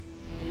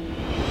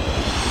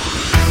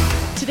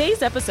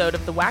Today's episode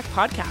of the WAC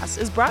Podcast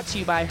is brought to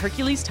you by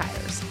Hercules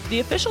Tires, the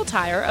official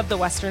tire of the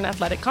Western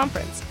Athletic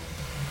Conference.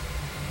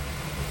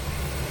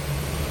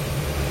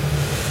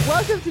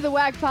 Welcome to the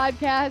WAC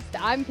Podcast.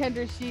 I'm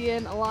Kendra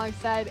Sheehan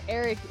alongside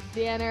Eric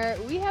Danner.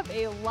 We have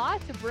a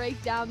lot to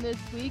break down this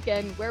week,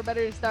 and where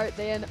better to start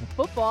than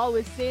football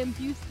with Sam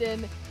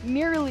Houston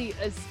nearly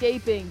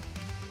escaping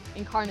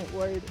Incarnate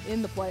Word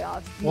in the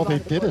playoffs. Well, they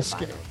did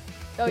escape.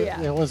 Oh,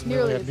 yeah. It wasn't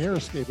really a near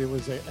escape. It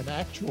was an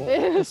actual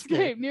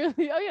escape.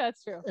 Nearly. Oh, yeah,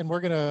 that's true. And we're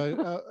going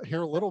to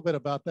hear a little bit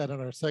about that in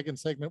our second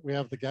segment. We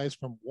have the guys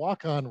from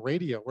Walk On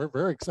Radio. We're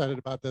very excited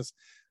about this.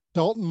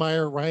 Dalton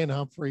Meyer, Ryan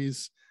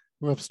Humphreys,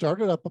 who have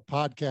started up a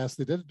podcast.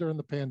 They did it during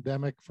the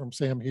pandemic from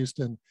Sam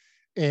Houston,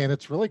 and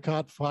it's really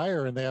caught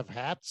fire. And they have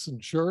hats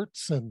and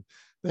shirts, and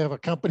they have a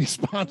company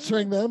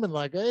sponsoring them. And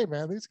like, hey,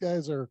 man, these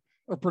guys are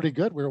pretty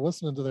good. We were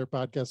listening to their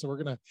podcast. So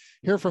we're going to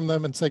hear from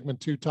them in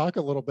segment 2, talk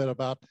a little bit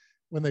about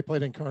when they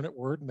played Incarnate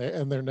Word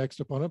and their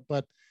next opponent.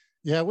 But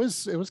yeah, it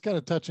was kind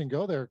of touch and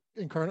go there.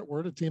 Incarnate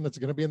Word, a team that's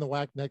going to be in the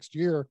WAC next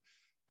year.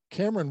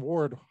 Cameron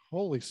Ward,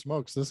 holy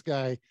smokes, this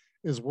guy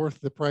is worth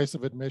the price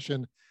of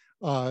admission.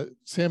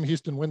 Sam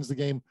Houston wins the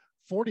game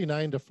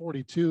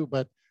 49-42,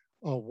 but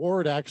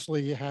Ward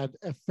actually had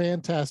a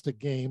fantastic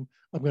game.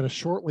 I'm going to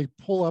shortly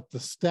pull up the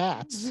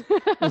stats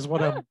is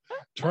what I'm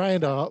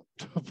trying to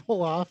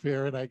pull off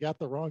here. And I got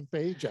the wrong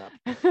page up.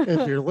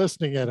 If you're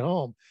listening at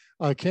home,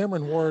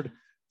 Cameron Ward,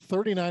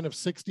 39 of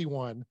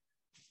 61,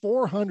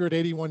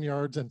 481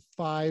 yards and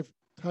 5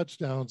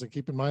 touchdowns. And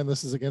keep in mind,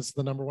 this is against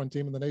the number 1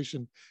 team in the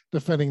nation,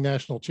 defending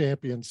national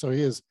champions. So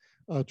he is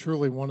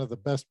truly one of the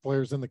best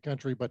players in the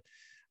country. But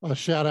a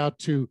shout out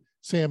to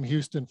Sam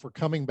Houston for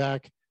coming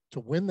back to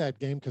win that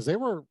game, because they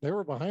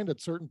were behind at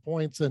certain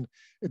points. And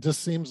it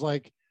just seems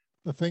like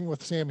the thing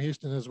with Sam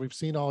Houston, as we've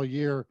seen all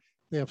year,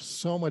 they have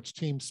so much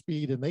team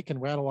speed and they can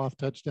rattle off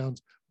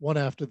touchdowns one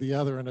after the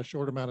other in a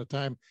short amount of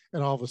time.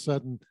 And all of a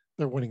sudden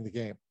they're winning the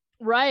game.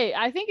 Right.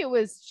 I think it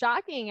was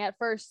shocking at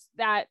first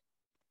that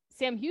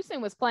Sam Houston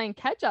was playing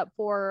catch up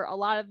for a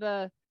lot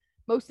of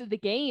most of the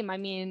game. I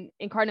mean,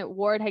 Incarnate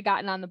Ward had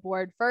gotten on the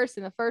board first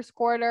in the first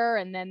quarter,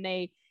 and then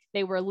they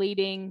were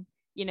leading,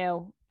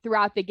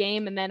 throughout the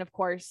game. And then of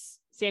course,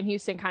 Sam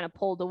Houston kind of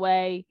pulled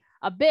away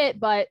a bit,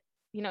 but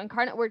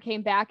Incarnate Word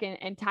came back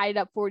and tied it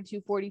up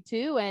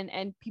 42-42.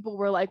 And people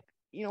were like,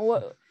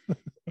 what,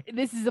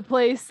 this is a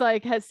place,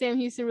 like, has Sam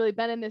Houston really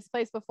been in this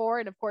place before?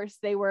 And of course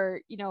they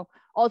were,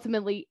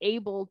 ultimately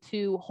able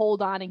to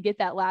hold on and get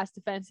that last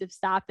defensive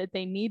stop that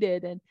they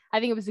needed. And I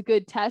think it was a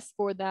good test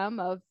for them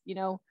of,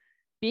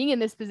 being in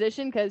this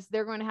position, because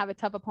they're going to have a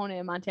tough opponent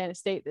in Montana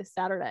State this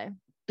Saturday.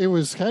 It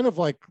was kind of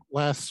like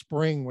last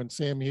spring when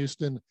Sam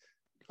Houston,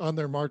 on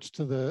their march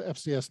to the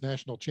FCS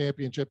National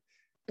Championship,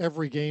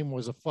 every game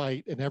was a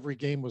fight and every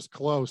game was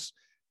close.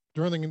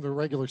 During the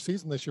regular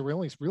season this year, we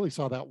only really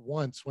saw that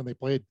once when they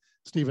played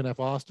Stephen F.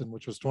 Austin,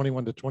 which was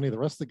 21-20. The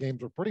rest of the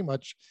games were pretty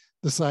much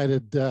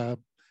decided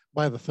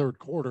by the third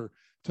quarter.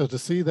 So to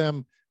see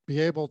them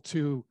be able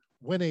to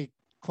win a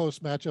close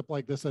matchup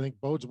like this, I think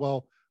bodes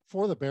well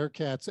for the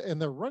Bearcats.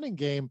 And their running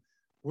game,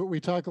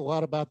 we talk a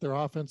lot about their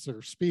offense,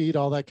 their speed,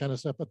 all that kind of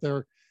stuff, but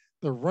their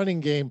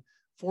running game,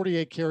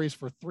 48 carries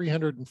for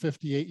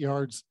 358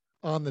 yards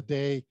on the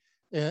day,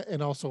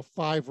 and also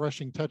 5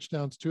 rushing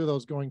touchdowns, 2 of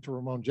those going to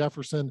Ramon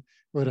Jefferson,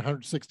 who had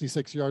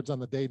 166 yards on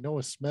the day.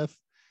 Noah Smith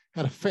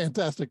had a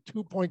fantastic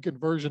 2-point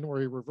conversion where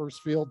he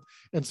reversed field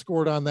and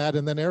scored on that.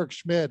 And then Eric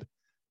Schmid,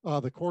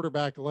 the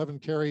quarterback, 11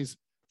 carries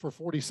for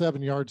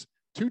 47 yards,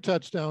 2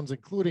 touchdowns,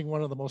 including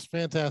one of the most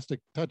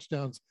fantastic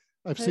touchdowns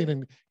I've seen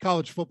in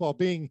college football,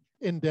 being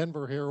in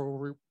Denver here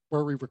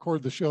where we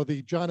record the show.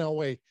 The John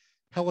Elway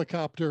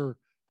helicopter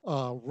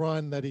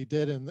run that he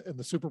did in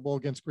the Super Bowl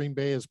against Green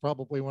Bay is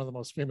probably one of the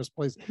most famous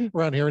plays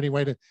around here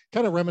anyway. To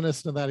kind of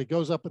reminiscent of that, he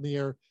goes up in the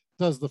air,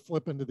 does the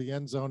flip into the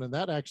end zone, and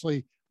that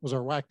actually was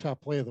our WAC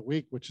top play of the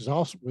week, which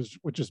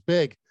is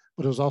big,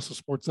 but it was also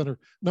SportsCenter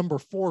number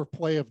 4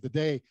 play of the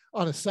day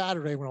on a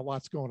Saturday when a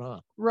lot's going on.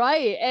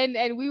 Right.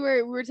 And we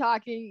were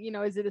talking,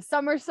 is it a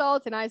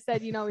somersault? And I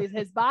said,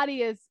 his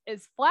body is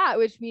flat,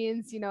 which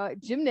means,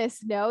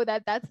 gymnasts know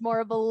that that's more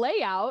of a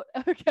layout.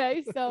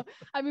 Okay. So,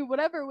 I mean,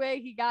 whatever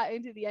way he got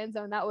into the end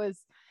zone, that was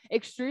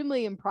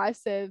extremely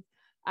impressive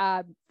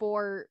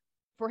for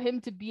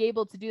him to be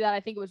able to do that. I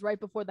think it was right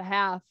before the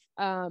half.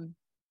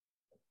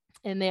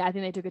 And I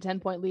think they took a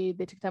 10-point lead.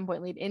 They took a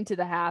 10-point lead into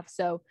the half.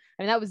 So,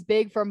 I mean, that was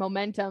big for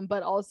momentum,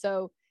 but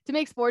also to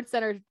make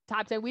SportsCenter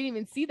top 10. We didn't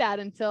even see that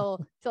until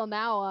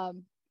now,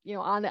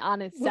 on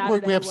a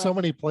Saturday. We have so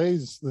many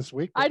plays this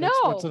week. I know.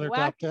 SportsCenter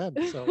top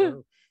 10.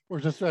 So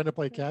we're just trying to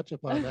play catch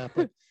up on that.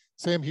 But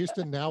Sam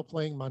Houston now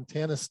playing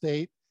Montana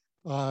State.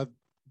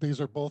 These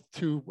are both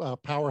 2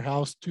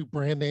 powerhouse, 2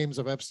 brand names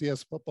of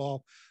FCS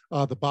football.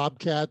 The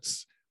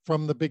Bobcats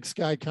from the Big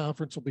Sky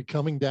Conference will be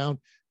coming down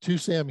to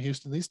Sam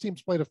Houston. These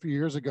teams played a few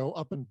years ago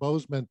up in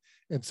Bozeman,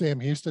 and Sam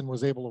Houston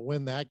was able to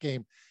win that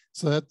game.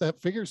 So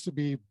that figures to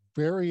be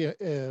very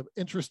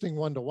interesting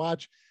one to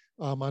watch.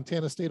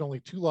 Montana State only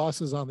 2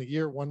 losses on the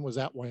year. One was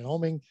at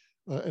Wyoming,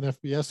 an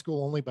FBS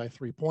school only by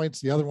 3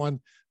 points. The other one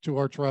to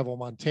arch rival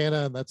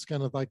Montana, and that's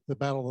kind of like the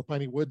Battle of the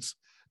Piney Woods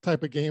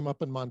type of game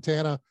up in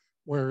Montana,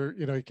 where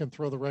you can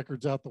throw the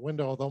records out the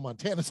window. Although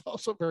Montana's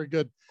also very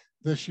good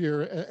this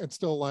year and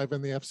still alive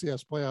in the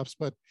FCS playoffs.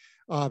 But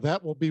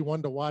that will be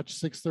one to watch,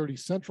 6:30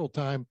 Central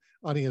Time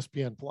on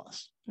ESPN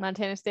Plus.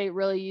 Montana State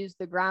really used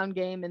the ground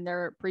game in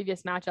their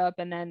previous matchup,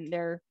 and then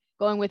they're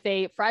going with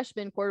a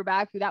freshman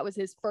quarterback who that was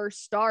his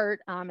first start,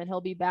 and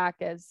he'll be back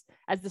as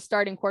the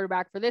starting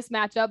quarterback for this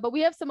matchup. But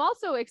we have some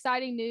also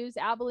exciting news.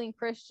 Abilene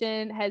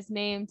Christian has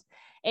named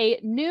a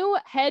new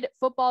head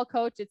football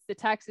coach. It's the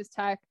Texas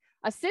Tech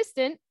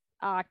assistant,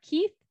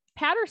 Keith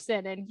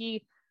Patterson, and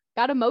he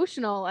got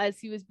emotional as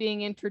he was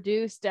being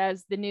introduced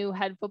as the new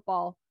head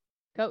football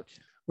coach.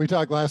 We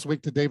talked last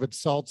week to David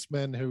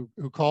Saltzman,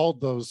 who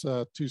called those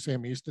two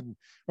Sam Houston,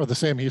 or the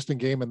Sam Houston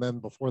game, and then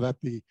before that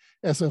the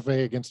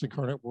SFA against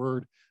Incarnate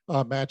Word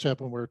matchup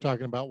when we were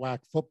talking about WAC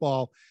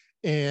football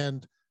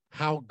and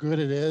how good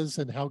it is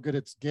and how good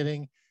it's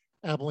getting.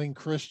 Abilene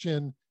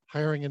Christian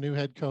hiring a new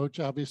head coach,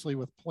 obviously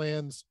with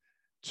plans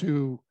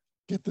to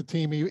get the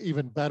team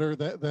even better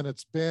than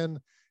it's been,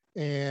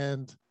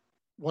 and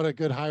what a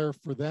good hire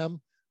for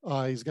them.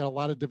 He's got a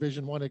lot of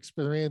Division I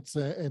experience,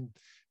 and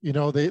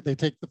they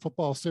take the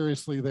football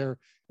seriously there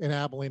in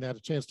Abilene. I had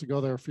a chance to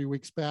go there a few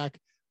weeks back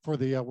for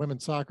the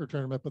women's soccer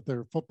tournament, but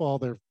their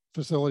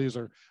facilities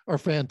are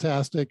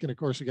fantastic. And of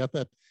course, you got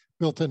that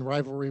built-in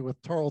rivalry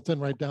with Tarleton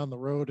right down the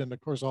road, and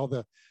of course, all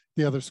the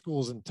other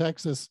schools in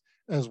Texas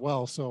as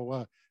well.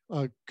 So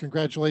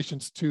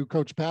congratulations to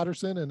Coach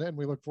Patterson, and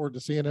we look forward to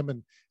seeing him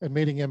and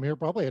meeting him here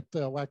probably at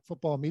WAC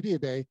Football Media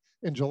Day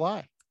in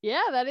July.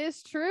 Yeah, that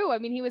is true. I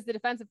mean, he was the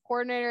defensive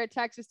coordinator at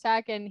Texas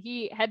Tech, and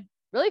he had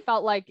really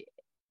felt like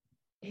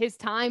his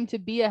time to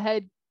be a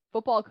head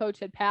football coach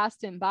had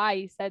passed him by.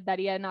 He said that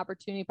he had an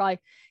opportunity probably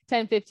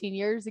 10, 15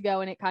 years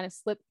ago, and it kind of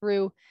slipped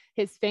through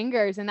his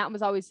fingers, and that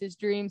was always his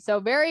dream. So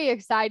very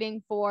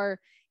exciting for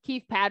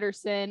Keith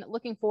Patterson.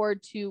 Looking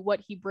forward to what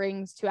he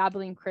brings to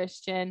Abilene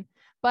Christian.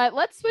 But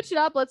let's switch it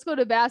up. Let's go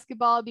to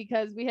basketball,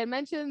 because we had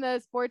mentioned the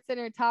Sports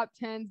Center top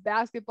 10s.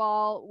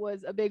 Basketball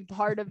was a big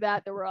part of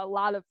that. There were a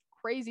lot of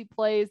crazy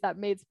plays that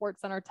made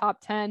Sports Center top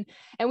 10.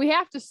 And we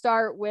have to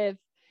start with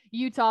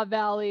Utah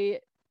Valley.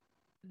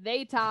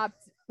 They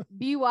topped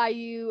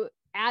BYU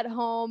at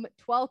home,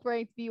 12th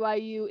ranked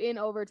BYU in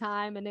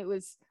overtime, and it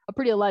was a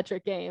pretty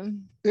electric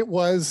game. It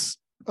was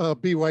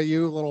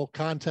BYU, a little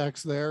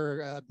context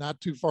there,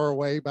 not too far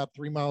away, about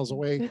 3 miles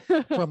away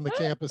from the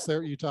campus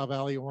there at Utah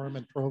Valley, Orem,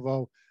 and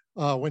Provo.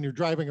 When you're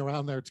driving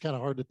around there, it's kind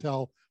of hard to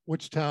tell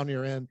which town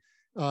you're in.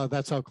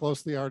 That's how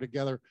close they are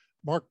together.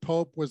 Mark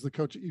Pope was the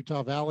coach at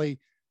Utah Valley,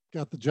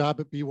 got the job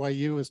at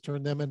BYU, has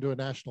turned them into a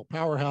national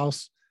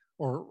powerhouse,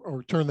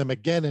 or turned them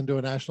again into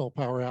a national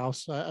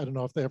powerhouse. I don't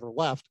know if they ever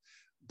left,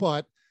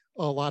 but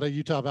a lot of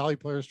Utah Valley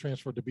players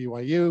transferred to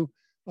BYU.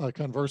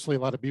 Conversely, a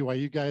lot of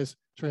BYU guys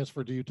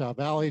transferred to Utah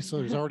Valley. So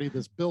there's already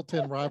this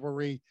built-in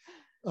rivalry,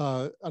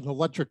 an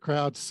electric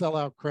crowd,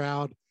 sellout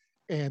crowd,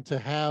 and to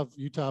have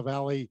Utah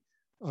Valley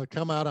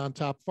come out on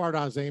top.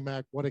 Fardaws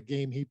Aimaq, what a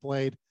game he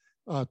played.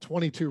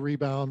 22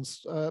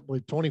 rebounds,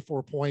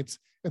 24 points,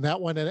 and that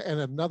one,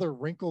 and another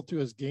wrinkle to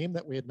his game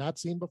that we had not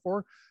seen before.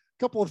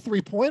 A couple of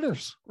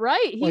 3-pointers.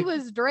 Right, he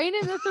was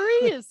draining the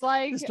threes.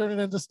 Like he's turning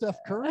into Steph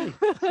Curry.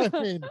 I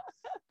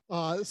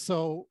mean,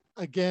 so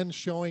again,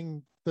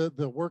 showing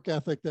the work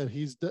ethic that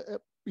he's, this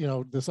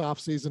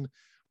offseason.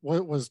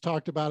 What was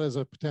talked about as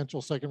a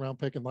potential second-round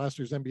pick in last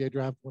year's NBA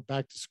draft, went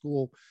back to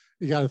school.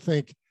 You got to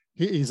think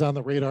he's on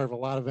the radar of a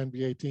lot of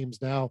NBA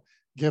teams now,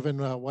 given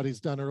what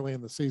he's done early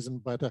in the season.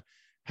 But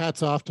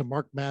hats off to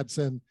Mark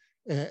Madsen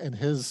and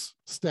his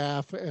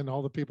staff and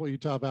all the people at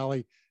Utah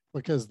Valley,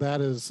 because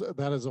that is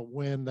a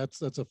win.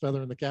 That's a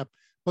feather in the cap.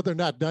 But they're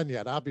not done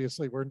yet.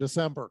 Obviously, we're in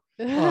December,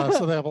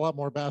 so they have a lot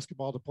more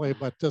basketball to play.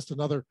 But just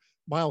another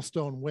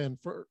milestone win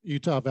for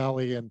Utah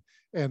Valley,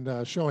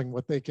 and showing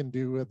what they can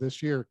do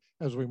this year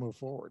as we move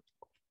forward.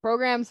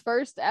 Program's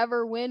first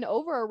ever win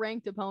over a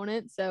ranked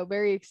opponent, so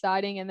very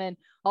exciting. And then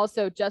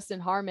also Justin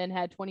Harmon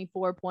had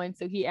 24 points,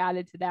 so he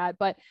added to that.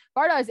 But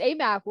Fardaws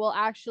Aimaq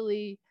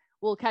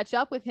we'll catch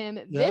up with him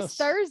this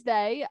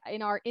Thursday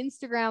in our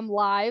Instagram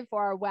Live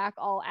for our WAC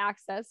All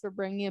Access. We're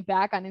bringing it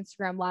back on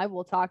Instagram Live.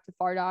 We'll talk to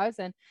Fardaws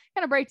and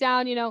kind of break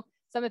down,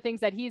 some of the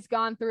things that he's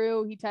gone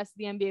through. He tested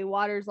the NBA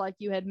waters, like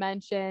you had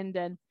mentioned,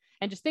 and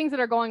just things that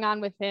are going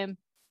on with him.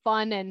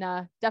 Fun, and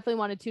definitely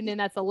want to tune in.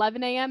 That's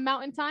 11 a.m.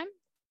 Mountain Time.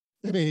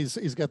 And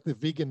he's got the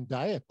vegan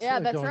diet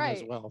that's going right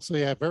as well. So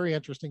yeah, very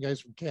interesting guys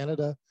from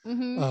Canada.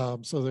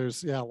 Mm-hmm. So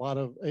there's a lot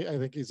of, I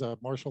think he's a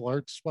martial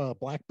arts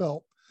black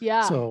belt.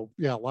 Yeah. So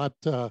yeah, a lot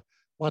to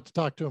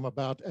talk to him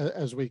about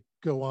as we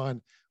go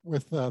on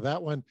with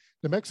that one.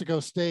 New Mexico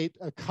State,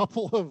 a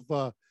couple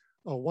of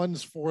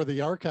ones for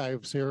the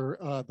archives here.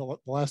 The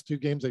last two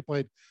games they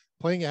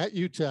playing at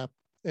UTEP,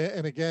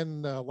 and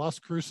again, Las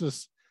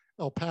Cruces,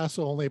 El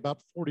Paso, only about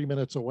 40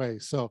 minutes away.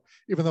 So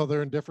even though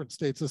they're in different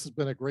states, this has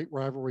been a great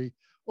rivalry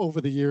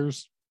over the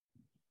years.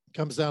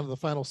 Comes down to the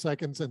final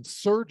seconds, and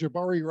Sir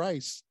Jabari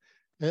Rice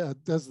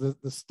does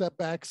the step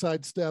back,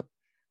 side step,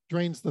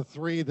 drains the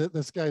three. That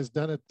this guy's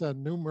done it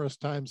numerous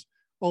times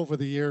over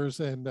the years.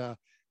 And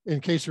in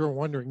case you were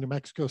wondering, New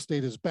Mexico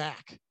State is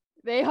back.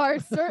 They are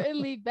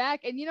certainly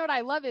back. And you know what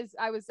I love is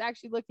I was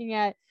actually looking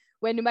at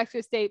when New Mexico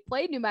State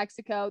played New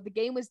Mexico. The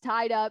game was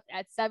tied up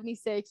at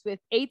 76 with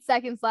 8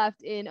 seconds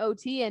left in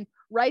OT, and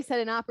Rice had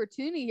an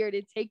opportunity here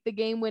to take the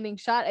game-winning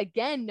shot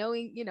again,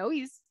 knowing, you know,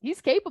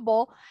 he's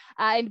capable,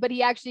 but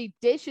he actually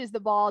dishes the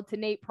ball to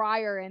Nate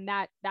Pryor, and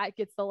that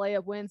gets the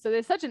layup win. So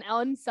there's such an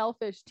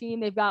unselfish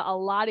team. They've got a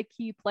lot of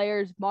key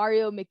players.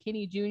 Mario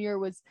McKinney Jr.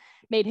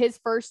 made his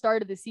first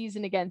start of the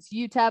season against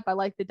UTEP. I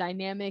like the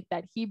dynamic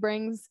that he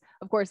brings.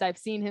 Of course, I've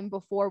seen him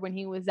before when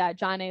he was at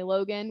John A.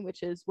 Logan,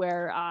 which is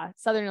where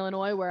Southern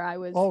Illinois, where I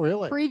was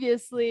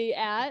previously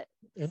at.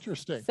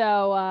 Interesting.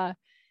 So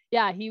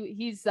yeah,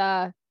 he's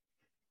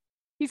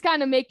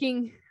kind of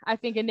making, I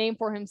think, a name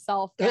for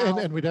himself now.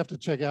 And we'd have to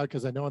check out,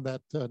 because I know in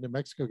that New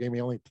Mexico game, he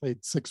only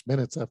played 6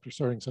 minutes after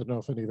starting. So I don't know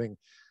if anything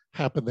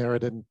happened there. I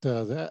didn't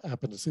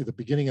happen to see the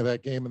beginning of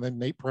that game. And then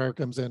Nate Pryor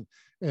comes in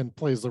and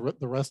plays the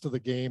rest of the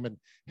game and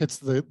hits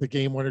the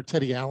game winner.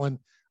 Teddy Allen,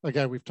 a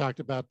guy we've talked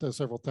about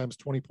several times,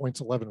 20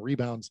 points, 11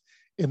 rebounds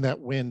in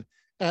that win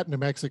at New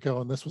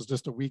Mexico. And this was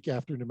just a week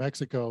after New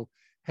Mexico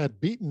had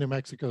beaten New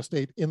Mexico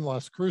State in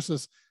Las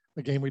Cruces,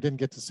 a game we didn't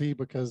get to see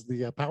because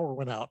the power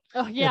went out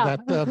in that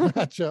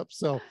matchup.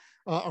 So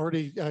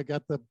already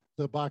got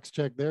the box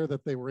check there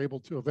that they were able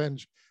to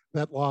avenge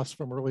that loss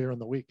from earlier in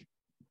the week.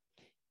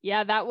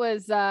 Yeah, that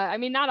was, I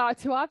mean, not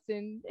too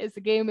often is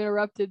the game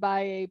interrupted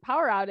by a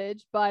power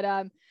outage,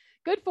 but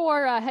good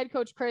for head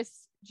coach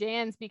Chris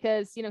Jans,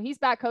 because, you know, he's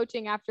back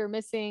coaching after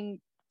missing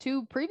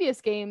 2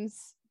 previous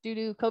games due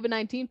to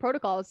COVID-19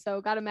 protocols. So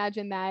got to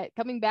imagine that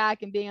coming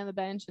back and being on the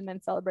bench and then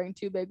celebrating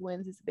 2 big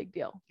wins is a big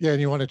deal. Yeah.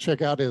 And you want to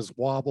check out his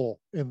wobble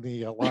in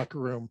the locker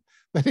room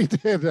that he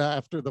did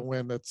after the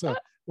win. That's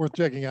worth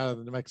checking out on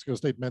the New Mexico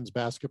State men's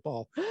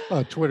basketball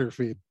Twitter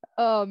feed.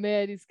 Oh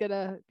man, he's going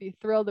to be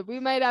thrilled. We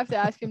might have to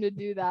ask him to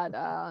do that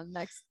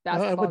next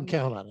basketball. I wouldn't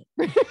count on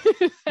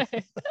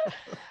it.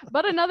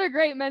 But another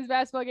great men's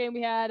basketball game.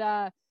 We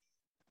had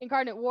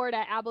Incarnate Ward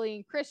at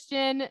Abilene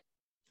Christian.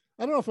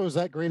 I don't know if it was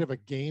that great of a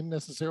game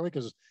necessarily,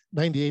 because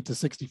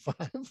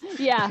 98-65.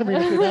 Yeah. I mean,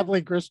 if you're an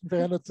Abilene Christian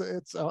fan,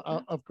 it's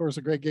of course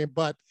a great game,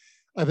 but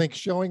I think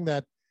showing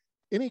that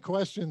any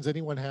questions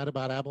anyone had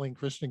about Abilene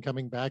Christian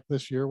coming back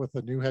this year with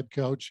a new head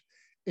coach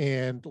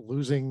and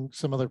losing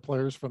some of their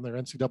players from their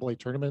NCAA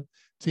tournament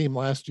team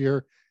last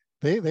year,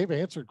 they've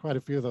answered quite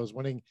a few of those,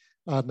 winning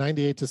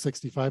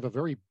 98-65, a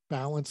very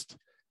balanced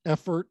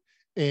effort.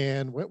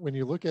 And when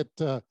you look at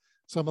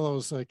some of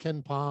those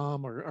Ken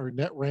Palm or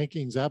net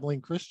rankings,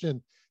 Abilene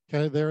Christian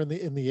kind of there in the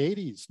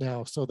 80s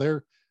now. So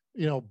they're,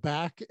 you know,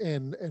 back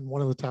and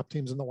one of the top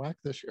teams in the WAC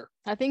this year.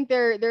 I think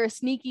they're a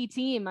sneaky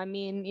team. I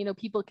mean, you know,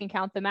 people can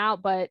count them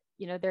out, but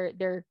you know,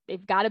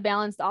 they've got a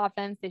balanced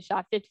offense. They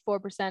shot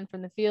 54%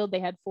 from the field. They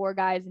had 4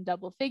 guys in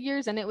double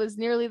figures, and it was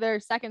nearly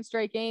their second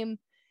straight game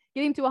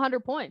getting to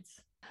 100 points.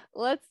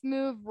 Let's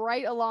move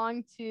right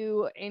along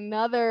to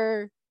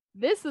another.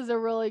 This is a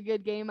really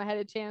good game I had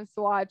a chance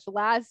to watch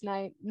last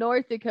night.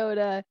 North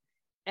Dakota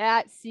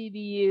at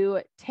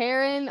CBU.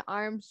 Taran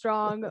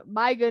Armstrong,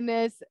 my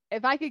goodness,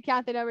 if I could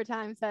count the number of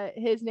times that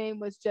his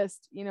name was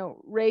just, you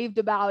know, raved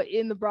about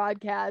in the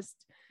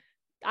broadcast,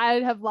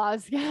 I'd have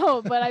lost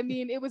count. But I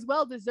mean, it was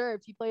well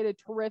deserved. He played a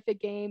terrific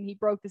game. He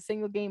broke the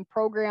single game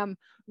program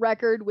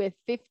record with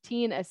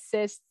 15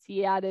 assists.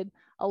 He added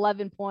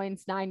 11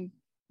 points, nine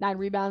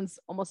rebounds,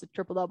 almost a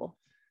triple double.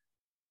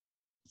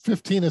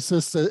 15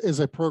 assists is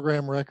a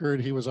program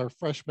record. He was our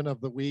freshman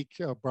of the week,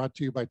 brought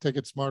to you by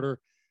TicketSmarter.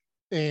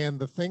 And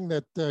the thing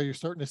that you're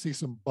starting to see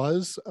some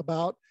buzz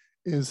about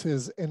is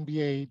his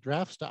NBA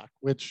draft stock,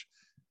 which,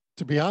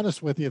 to be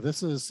honest with you,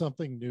 this is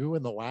something new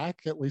in the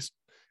WAC, at least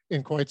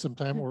in quite some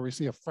time, where we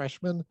see a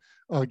freshman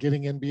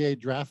getting NBA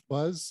draft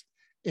buzz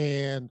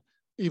and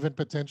even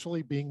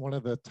potentially being one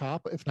of the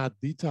top, if not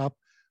the top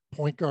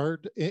point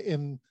guard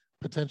in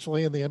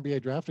potentially in the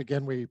NBA draft.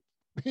 Again,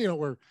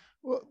 we're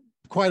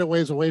quite a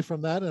ways away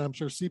from that. And I'm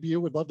sure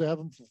CBU would love to have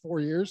him for 4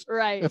 years,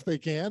 right, if they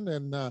can.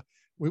 And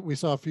we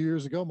saw a few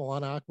years ago,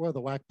 Milan Aqua, the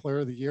WAC player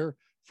of the year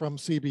from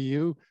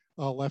CBU,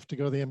 left to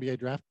go to the NBA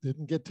draft,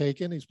 didn't get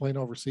taken. He's playing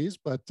overseas,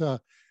 but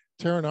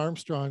Taran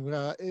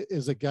Armstrong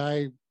is a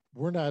guy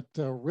we're not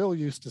real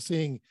used to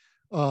seeing.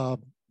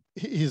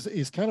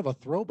 He's kind of a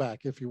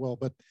throwback, if you will,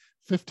 but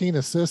 15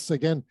 assists.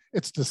 Again,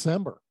 it's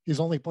December. He's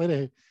only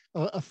played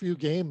a few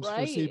games for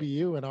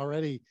CBU, and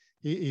already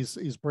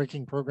he's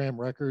breaking program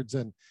records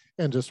and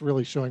just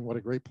really showing what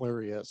a great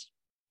player he is.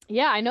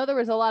 Yeah, I know there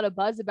was a lot of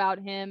buzz about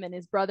him, and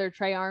his brother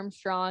Trey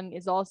Armstrong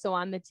is also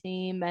on the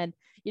team, and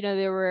you know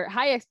there were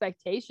high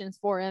expectations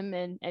for him,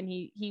 and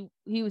he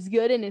was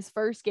good in his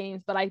first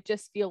games, but I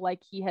just feel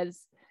like he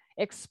has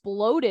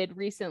exploded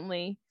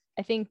recently.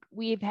 I think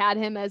we've had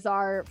him as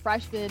our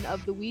freshman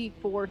of the week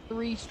for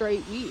 3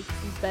 straight weeks.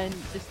 He's been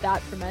just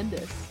that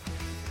tremendous.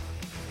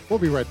 We'll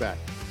be right back.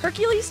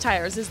 Hercules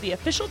Tires is the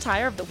official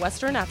tire of the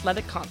Western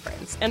Athletic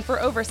Conference, and for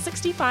over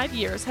 65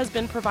 years has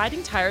been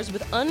providing tires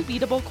with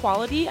unbeatable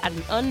quality at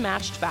an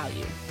unmatched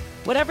value.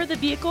 Whatever the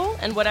vehicle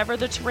and whatever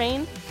the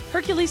terrain,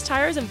 Hercules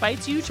Tires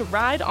invites you to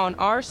ride on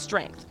our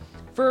strength.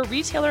 For a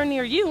retailer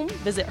near you,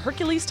 visit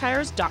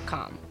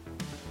HerculesTires.com.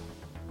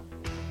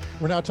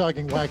 We're now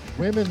talking WAC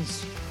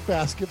women's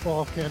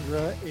basketball,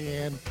 Kendra,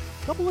 and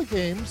a couple of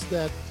games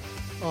that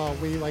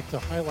we like to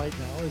highlight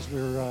now as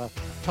we're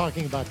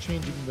talking about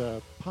changing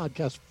the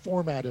podcast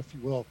format, if you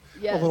will,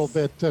 a little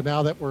bit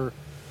now that we're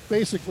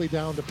basically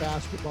down to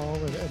basketball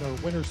and our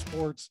winter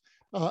sports,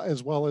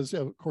 as well as,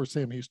 of course,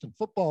 Sam Houston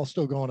football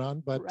still going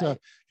on, but kind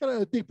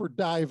of a deeper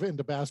dive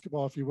into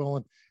basketball, if you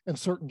will, and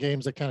certain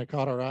games that kind of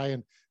caught our eye.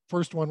 And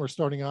first one we're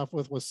starting off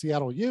with was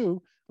Seattle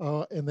U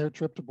and their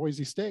trip to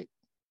Boise State.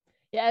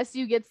 Yeah,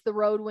 SU gets the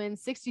road win,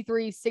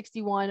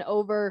 63-61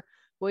 over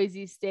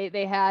Boise State.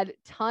 They had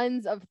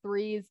tons of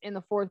threes in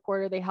the fourth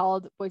quarter. They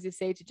held Boise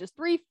State to just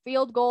 3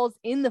 field goals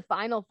in the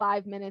final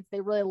 5 minutes. They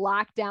really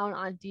locked down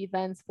on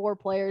defense. 4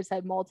 players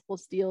had multiple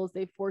steals.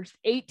 They forced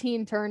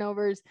 18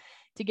 turnovers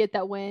to get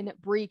that win.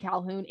 Bree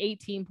Calhoun,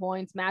 18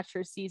 points, matched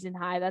her season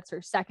high. That's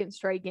her second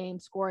straight game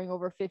scoring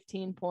over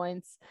 15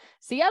 points.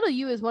 Seattle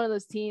U is one of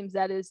those teams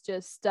that is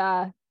just,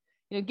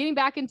 getting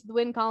back into the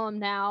win column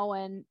now.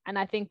 And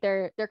I think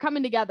they're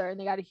coming together, and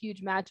they got a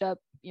huge matchup.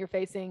 You're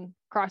facing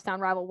crosstown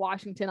rival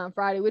Washington on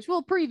Friday, which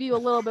we'll preview a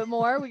little bit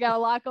more. We got a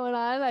lot going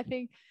on. I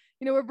think,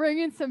 we're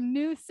bringing some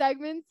new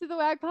segments to the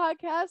WAC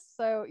podcast.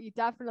 So you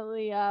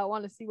definitely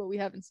want to see what we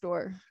have in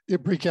store. Yeah,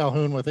 Bree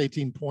Calhoun with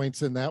 18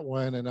 points in that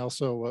one. And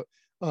also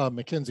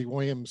Mackenzie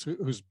Williams,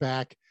 who's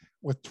back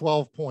with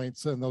 12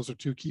 points. And those are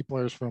 2 key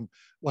players from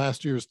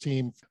last year's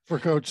team for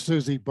Coach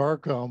Susie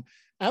Barcombe.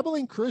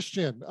 Abilene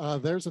Christian,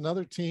 there's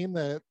another team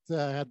that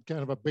had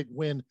kind of a big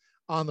win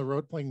on the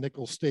road, playing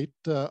Nicholls State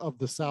of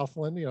the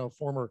Southland,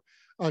 former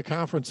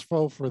conference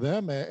foe for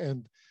them.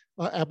 And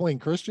Abilene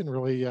Christian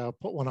really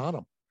put one on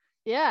them.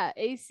 Yeah,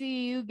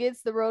 ACU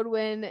gets the road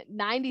win,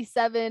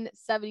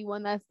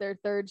 97-71. That's their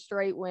 3rd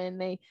straight win.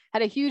 They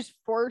had a huge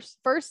first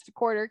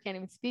quarter, can't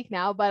even speak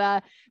now,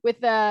 but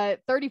with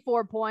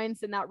 34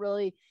 points, and that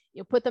really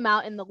put them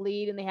out in the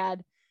lead. And they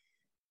had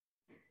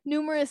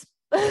numerous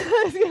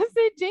I was gonna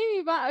say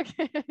Jamie, but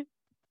okay.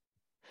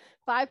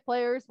 5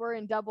 players were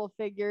in double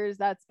figures.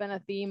 That's been a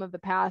theme of the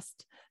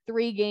past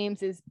 3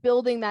 games, is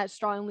building that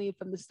strong lead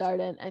from the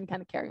start and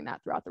kind of carrying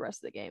that throughout the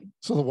rest of the game.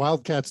 So the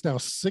Wildcats now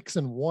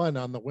 6-1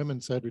 on the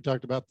women's side. We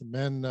talked about the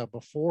men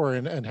before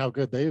and how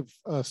good they've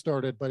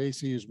started, but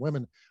ACU's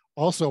women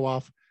also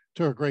off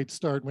to a great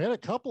start. We had a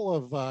couple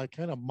of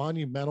kind of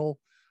monumental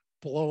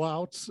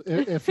blowouts,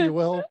 if you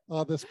will,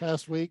 this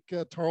past week.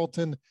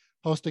 Tarleton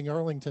hosting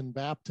Arlington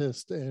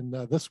Baptist, and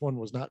this one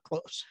was not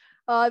close.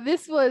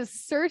 This was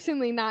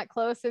certainly not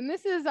close, and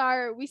this is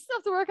we still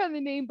have to work on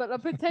the name, but a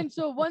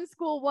potential one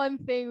school, one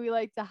thing we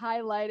like to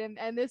highlight,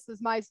 and this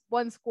was my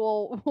one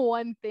school,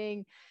 one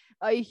thing,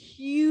 a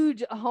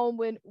huge home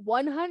win,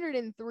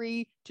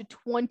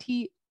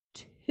 103-22.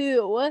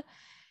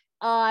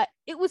 It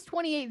was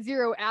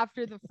 28-0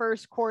 after the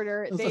first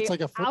quarter. That's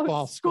like a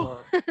football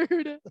score.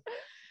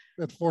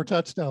 Had 4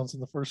 touchdowns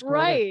in the first quarter.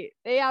 Right.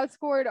 They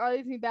outscored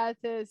Arlington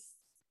Baptist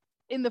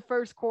in the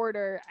first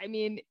quarter. I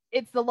mean,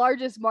 it's the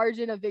largest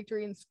margin of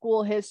victory in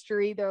school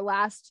history. Their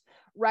last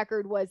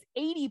record was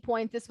 80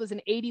 points. This was an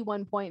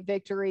 81-point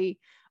victory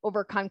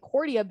over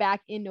Concordia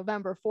back in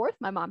November 4th,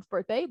 my mom's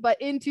birthday, but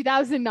in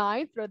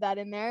 2009, throw that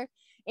in there.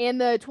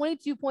 And the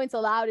 22 points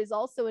allowed is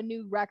also a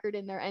new record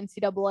in their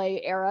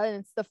NCAA era. And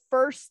it's the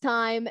first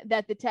time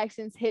that the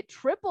Texans hit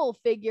triple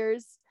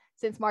figures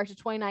since March of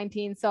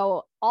 2019.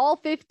 So all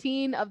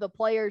 15 of the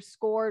players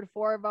scored,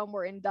 4 of them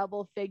were in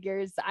double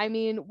figures. I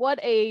mean,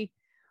 what a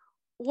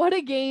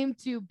game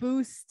to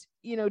boost,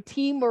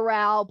 team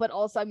morale, but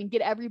also,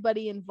 get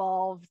everybody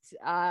involved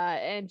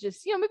and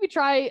just, maybe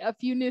try a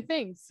few new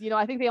things.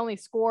 I think they only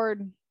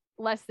scored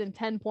less than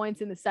 10 points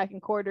in the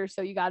second quarter.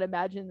 So you got to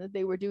imagine that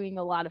they were doing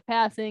a lot of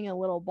passing, a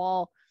little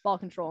ball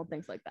control and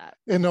things like that.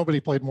 And nobody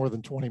played more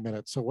than 20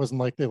 minutes. So it wasn't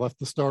like they left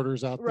the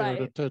starters out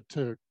there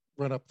to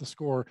run up the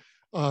score.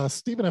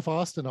 Stephen F.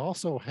 Austin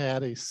also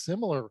had a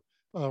similar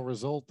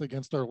result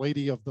against Our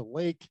Lady of the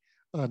Lake.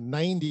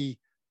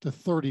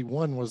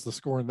 90-31 was the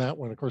score in that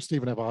one. Of course,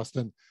 Stephen F.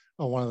 Austin,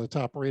 one of the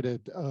top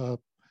rated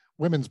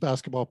women's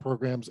basketball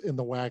programs in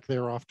the WAC.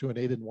 They're off to an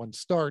 8-1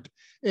 start.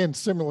 And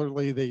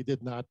similarly, they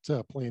did not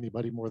play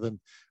anybody more than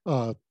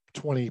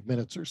 20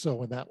 minutes or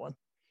so in that one.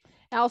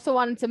 I also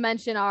wanted to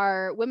mention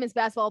our women's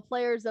basketball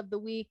players of the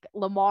week.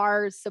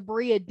 Lamar's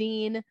Sabria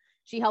Dean.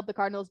 She helped the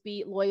Cardinals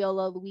beat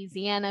Loyola,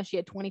 Louisiana. She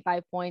had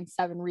 25 points,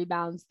 7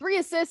 rebounds, 3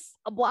 assists,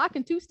 a block,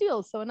 and 2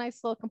 steals. So a nice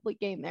little complete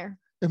game there.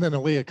 And then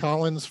Aaliyah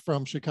Collins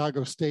from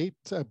Chicago State,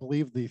 I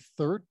believe the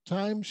 3rd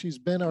time she's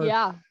been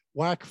our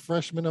WAC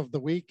freshman of the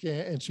week.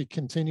 And she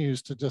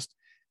continues to just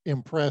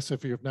impress.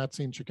 If you have not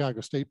seen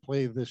Chicago State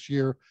play this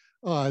year,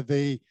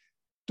 they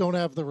don't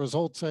have the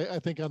results, I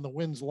think, on the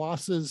wins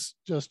losses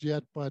just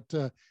yet, but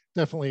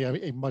definitely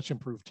a much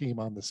improved team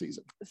on the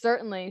season.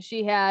 Certainly.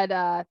 She had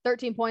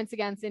 13 points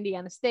against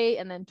Indiana State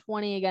and then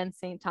 20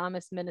 against St.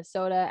 Thomas,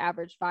 Minnesota,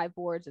 averaged 5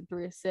 boards and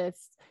 3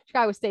 assists.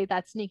 Chicago State,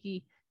 that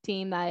sneaky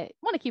team that I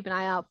want to keep an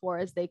eye out for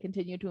as they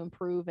continue to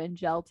improve and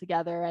gel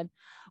together. And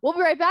we'll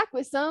be right back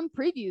with some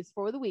previews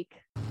for the week.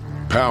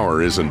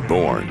 Power isn't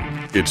born,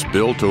 it's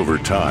built over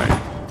time.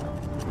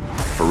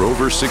 For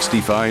over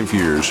 65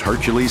 years,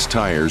 Hercules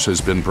Tires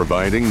has been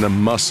providing the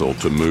muscle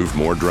to move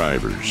more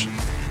drivers.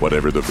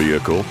 Whatever the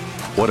vehicle,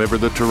 whatever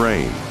the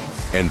terrain,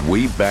 and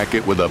we back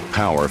it with a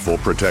powerful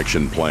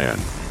protection plan.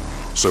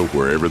 So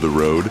wherever the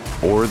road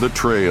or the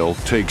trail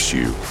takes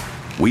you,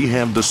 we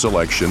have the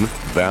selection,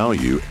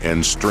 value,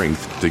 and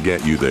strength to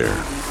get you there.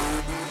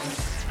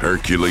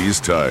 Hercules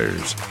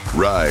Tires,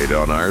 ride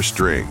on our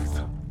strength.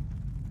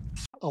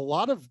 A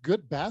lot of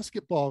good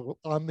basketball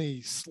on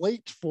the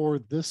slate for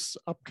this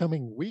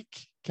upcoming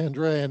week,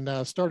 Kendra,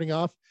 and starting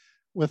off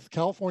with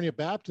California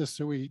Baptist,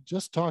 who we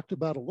just talked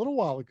about a little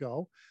while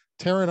ago.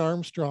 Taryn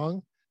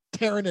Armstrong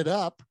tearing it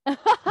up. Can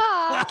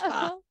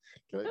I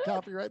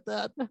copyright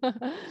that?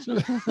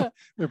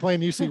 They're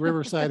playing UC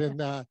Riverside,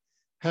 and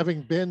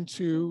having been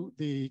to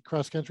the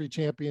cross-country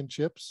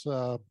championships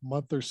a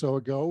month or so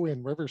ago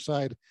in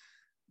Riverside,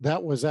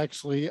 that was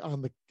actually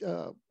on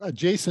the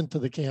adjacent to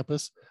the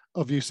campus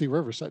of UC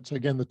Riverside. So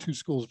again, the two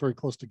schools very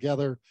close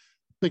together,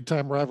 big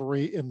time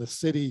rivalry in the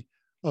city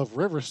of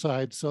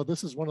Riverside. So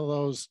this is one of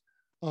those,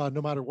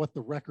 no matter what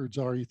the records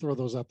are, you throw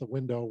those out the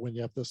window when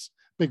you have this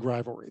big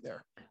rivalry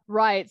there.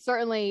 Right.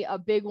 Certainly a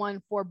big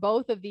one for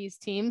both of these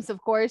teams.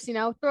 Of course,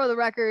 throw the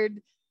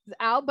record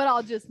out, but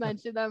I'll just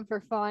mention them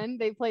for fun.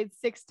 They played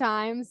 6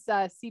 times.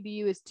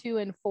 CBU is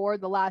 2-4.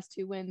 The last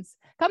 2 wins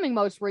coming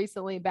most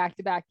recently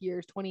back-to-back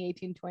years,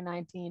 2018,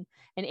 2019,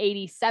 an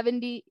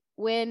 80-70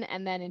 win.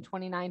 And then in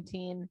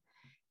 2019,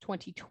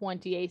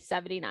 2020, a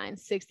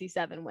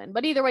 79-67 win.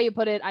 But either way you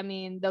put it, I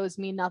mean, those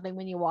mean nothing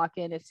when you walk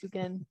in. It's who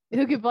can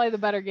play the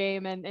better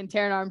game. And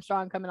Taryn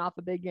Armstrong coming off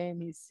a big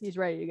game, he's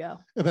ready to go.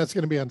 And that's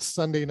going to be on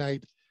Sunday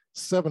night,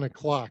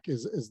 7:00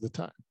 is the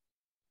time.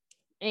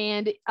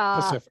 And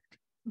Pacific.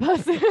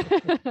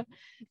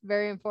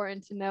 Very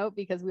important to note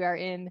because we are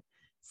in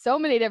so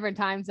many different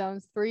time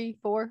zones, 3,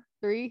 4,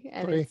 3,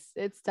 and 3.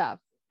 It's tough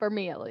for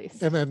me at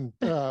least. And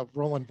then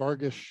Roland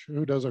Vargas,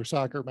 who does our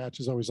soccer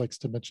matches, always likes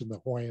to mention the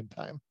Hawaiian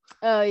time.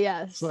 Oh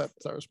yes. So that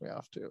throws me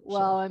off too.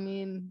 Well, I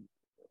mean,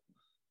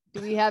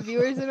 do we have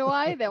viewers in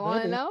Hawaii that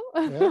want to know?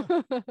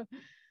 Yeah.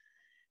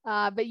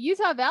 But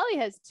Utah Valley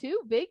has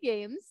 2 big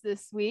games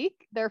this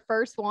week. Their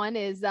first one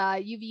is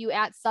UVU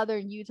at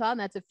Southern Utah, and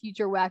that's a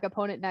future WAC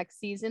opponent next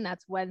season.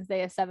 That's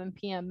Wednesday at 7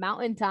 p.m.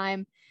 Mountain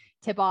Time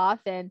tip-off,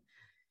 and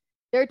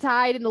they're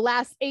tied in the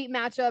last 8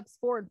 matchups,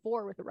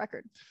 4-4 with a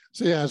record.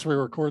 So yeah, as we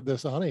record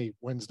this on a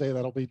Wednesday,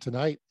 that'll be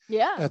tonight.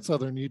 Yeah, at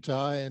Southern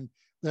Utah, and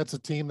that's a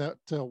team that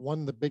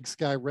won the Big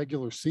Sky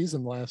regular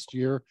season last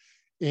year,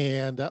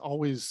 and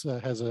always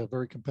has a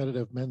very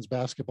competitive men's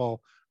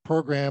basketball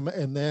program.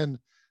 And then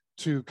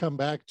to come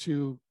back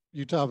to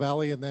Utah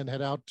Valley and then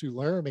head out to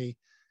Laramie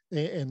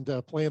and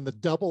play in the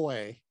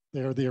AA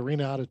there, the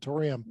Arena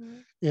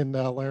Auditorium in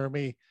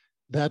Laramie,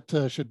 that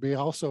should be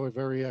also a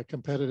very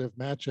competitive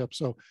matchup.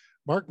 So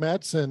Mark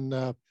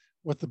Madsen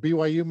with the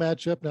BYU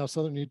matchup, now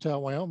Southern Utah,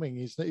 Wyoming,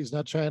 he's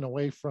not shying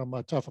away from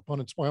tough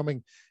opponents.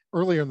 Wyoming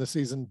earlier in the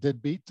season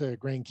did beat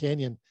Grand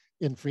Canyon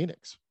in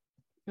Phoenix.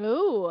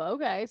 Oh,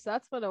 okay. So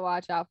that's what to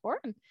watch out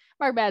for. And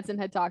Mark Madsen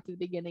had talked at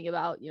the beginning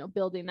about,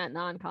 building that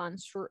non-con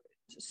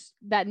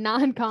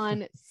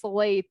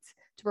slate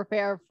to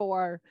prepare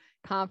for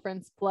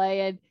conference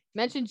play. And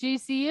mentioned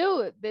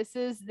GCU. This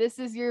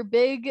is your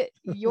big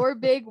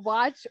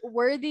watch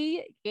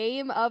worthy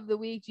game of the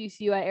week.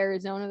 GCU at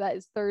Arizona. That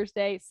is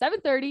Thursday,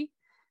 7:30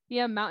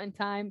 p.m. Mountain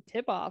Time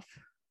tip off.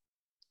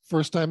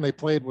 First time they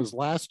played was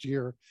last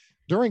year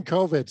during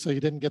COVID, so you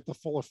didn't get the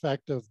full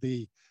effect of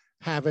the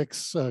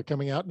Havocs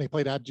coming out, and they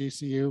played at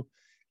GCU,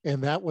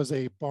 and that was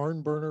a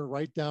barn burner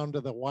right down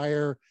to the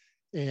wire.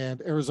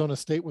 And Arizona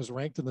State was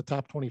ranked in the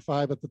top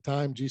 25 at the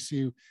time.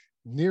 GCU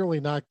nearly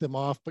knocked them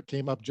off, but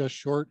came up just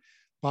short.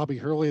 Bobby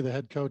Hurley, the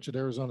head coach at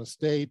Arizona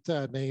State,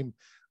 name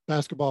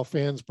basketball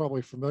fans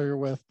probably familiar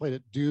with, played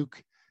at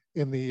Duke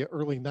in the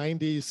early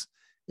 90s,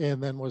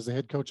 and then was the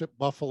head coach at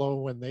Buffalo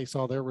when they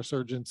saw their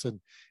resurgence,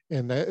 and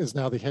is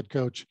now the head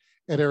coach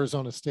at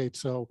Arizona State.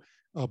 So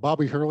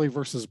Bobby Hurley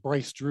versus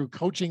Bryce Drew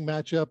coaching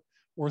matchup,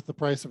 worth the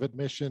price of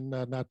admission,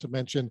 not to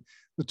mention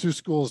the two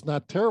schools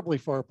not terribly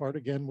far apart.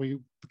 Again, we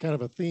kind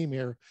of a theme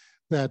here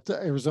that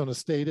Arizona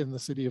State in the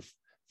city of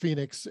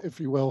Phoenix, if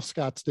you will,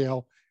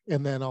 Scottsdale,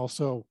 and then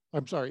also,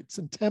 it's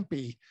in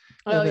Tempe.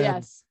 Oh,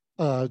 then, yes.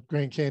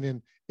 Grand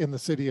Canyon in the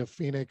city of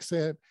Phoenix.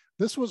 And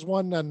this was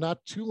one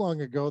not too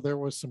long ago. There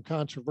was some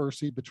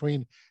controversy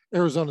between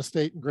Arizona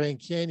State and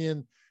Grand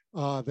Canyon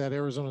that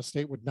Arizona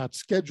State would not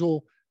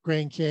schedule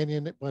Grand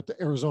Canyon, but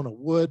Arizona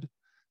would.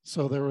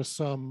 So there was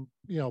some,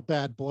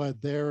 bad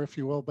blood there, if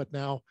you will, but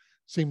now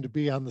seem to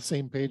be on the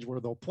same page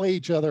where they'll play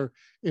each other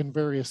in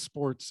various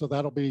sports. So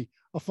that'll be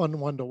a fun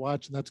one to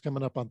watch, and that's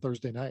coming up on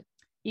Thursday night.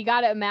 You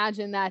got to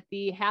imagine that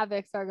the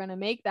Havocs are going to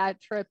make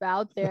that trip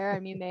out there. I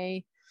mean,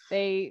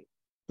 they're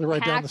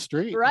right down the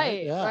street.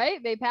 Right. Yeah.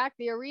 Right. They pack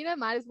the arena.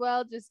 Might as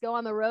well just go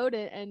on the road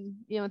and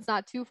it's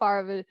not too far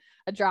of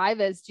a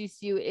drive, as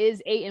GCU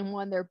is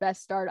 8-1, their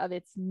best start of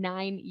its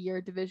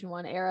 9-year Division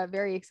I era.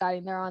 Very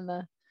exciting. They're on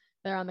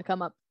the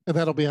come up. And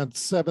that'll be on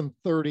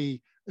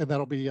 7:30, and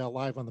that'll be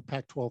live on the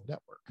Pac-12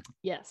 network.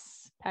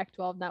 Yes.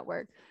 Pac-12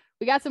 network.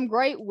 We got some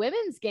great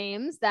women's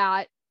games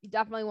that you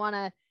definitely want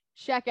to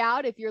check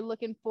out if you're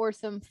looking for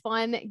some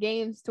fun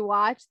games to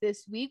watch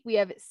this week. We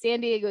have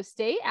San Diego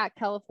State at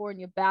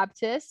California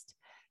Baptist.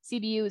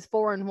 CBU is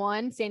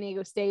 4-1. San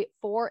Diego State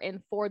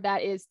 4-4.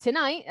 That is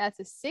tonight. That's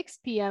a 6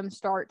 p.m.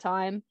 start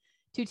time.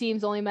 Two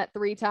teams only met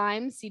 3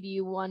 times.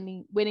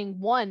 CBU winning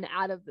 1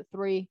 out of the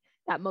 3.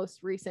 That most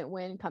recent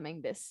win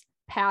coming this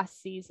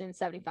past season,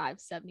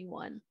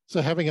 75-71.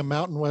 So having a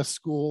Mountain West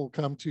school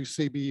come to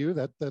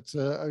CBU, that's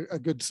a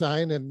good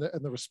sign, and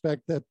the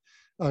respect that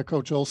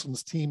Coach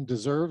Olson's team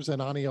deserves.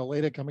 And Ani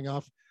Oleda coming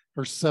off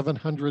her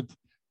 700th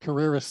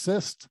career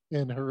assist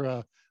in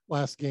her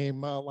last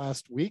game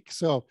last week.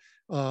 So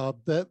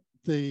that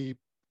the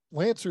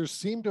Lancers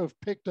seem to have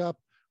picked up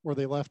where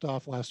they left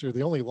off last year.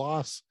 The only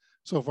loss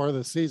so far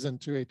this season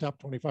to a top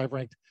 25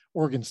 ranked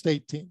Oregon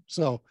State team.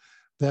 So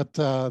that's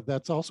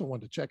also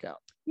one to check out.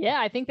 Yeah,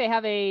 I think they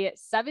have a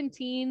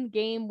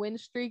 17-game win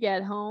streak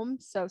at home.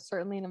 So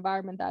certainly an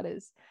environment that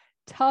is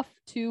tough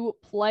to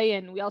play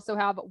in. We also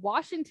have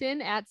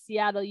Washington at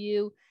Seattle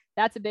U.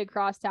 That's a big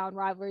crosstown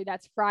rivalry.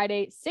 That's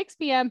Friday, 6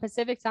 p.m.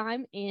 Pacific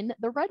time in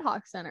the Red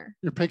Hawk Center.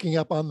 You're picking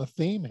up on the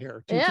theme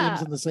here. Two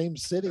teams in the same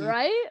city.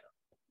 Right?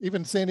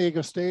 Even San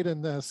Diego State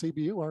and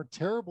CBU aren't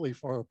terribly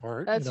far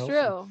apart. That's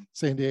true.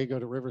 San Diego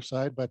to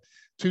Riverside, but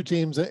two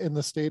teams in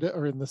the state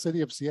or in the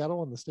city of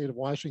Seattle and the state of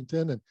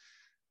Washington. And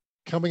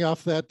coming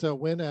off that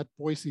win at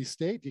Boise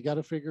State, you got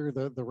to figure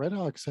the Red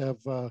Hawks have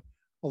a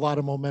lot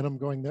of momentum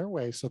going their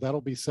way. So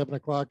that'll be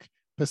 7:00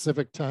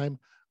 Pacific time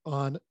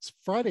on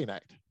Friday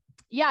night.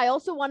 Yeah, I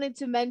also wanted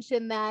to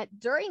mention that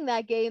during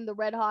that game, the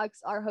Red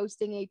Hawks are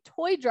hosting a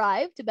toy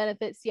drive to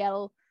benefit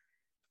Seattle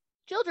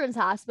Children's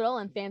Hospital,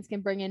 and fans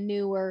can bring in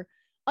new or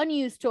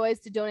unused toys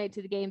to donate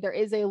to the game. There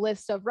is a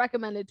list of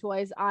recommended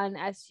toys on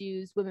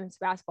SU's women's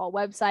basketball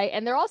website,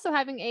 and they're also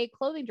having a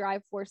clothing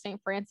drive for St.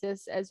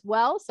 Francis as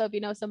well. So if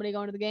you know somebody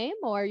going to the game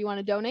or you want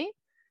to donate,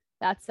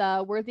 that's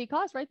a worthy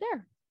cause right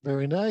there.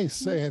 Very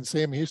nice. And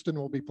Sam Houston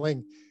will be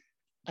playing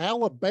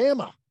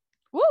Alabama.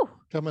 Woo!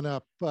 Coming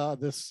up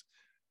this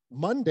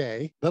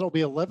Monday. That'll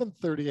be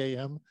 11:30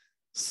 a.m.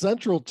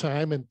 Central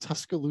Time in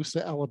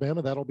Tuscaloosa,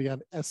 Alabama. That'll be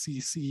on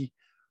SEC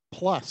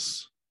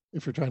Plus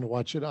if you're trying to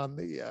watch it on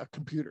the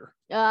computer.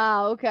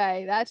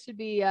 Okay. That should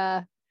be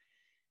a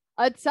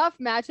tough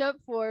matchup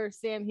for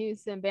Sam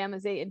Houston.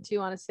 Bama's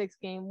 8-2 on a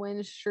 6-game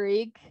win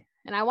streak.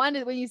 And I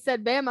wanted, when you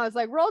said Bama, I was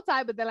like, Roll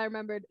Tide, but then I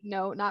remembered,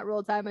 no, not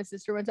Roll Tide. My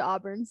sister went to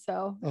Auburn.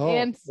 So,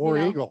 War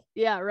Eagle.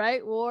 Yeah,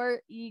 right. War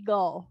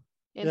Eagle.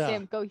 And yeah.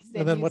 Sam then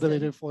Houston. What do they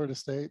do? Florida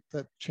State,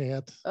 that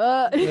chant.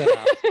 Yeah.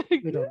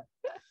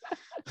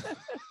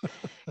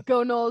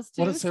 Go Noles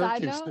too. What does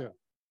Syracuse do?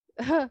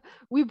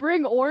 We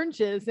bring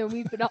oranges and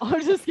we, no,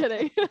 I'm just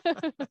kidding.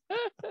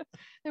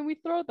 And we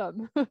throw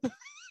them.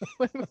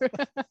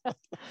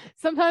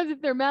 Sometimes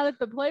if they're mad at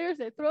the players,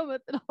 they throw them.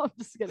 No, I'm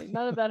just kidding.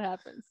 None of that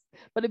happens.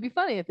 But it'd be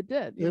funny if it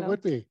did. It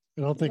would be.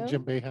 I don't think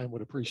Jim Boeheim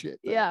would appreciate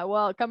that. Yeah,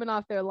 well, coming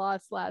off their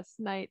loss last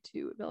night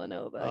to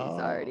Villanova,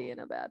 he's already in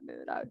a bad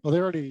mood. Well,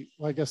 they're already,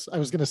 I guess I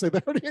was going to say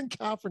they're already in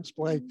conference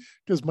play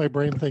because my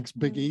brain thinks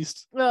Big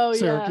East. Oh,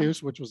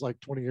 Syracuse, which was like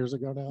 20 years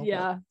ago now.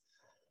 Yeah.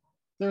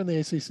 They're in the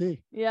ACC.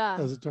 Yeah.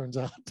 As it turns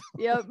out.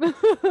 Yep.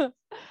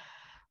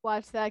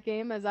 Watched that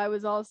game as I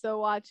was also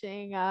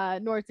watching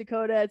North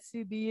Dakota at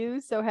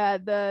CBU. So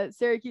had the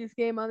Syracuse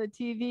game on the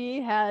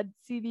TV, had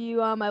CBU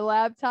on my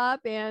laptop,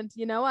 and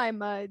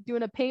I'm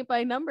doing a paint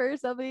by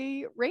numbers of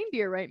a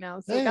reindeer right now.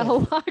 So got a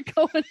lot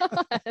going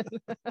on.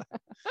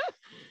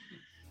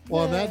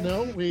 Well, on that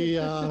note,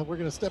 we're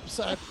going to step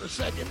aside for a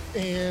second,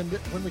 and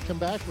when we come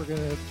back, we're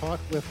going to talk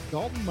with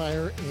Dalton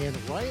Meyer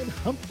and Ryan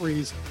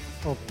Humphreys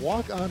of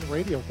Walk On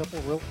Radio. A couple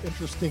of real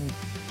interesting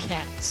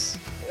cats.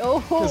 Oh,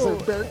 because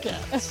they're bear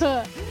cats.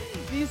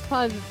 These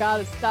puns have got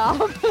to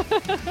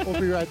stop. We'll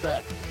be right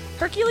back.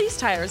 Hercules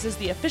Tires is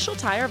the official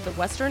tire of the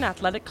Western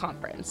Athletic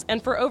Conference,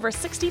 and for over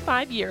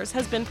 65 years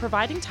has been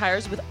providing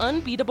tires with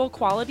unbeatable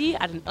quality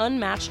at an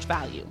unmatched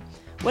value.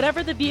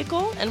 Whatever the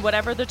vehicle and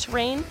whatever the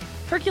terrain,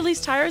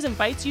 Hercules Tires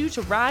invites you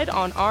to ride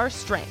on our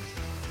strength.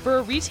 For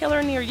a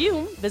retailer near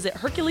you, visit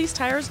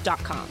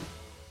HerculesTires.com.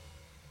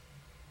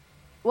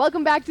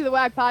 Welcome back to the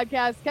WAC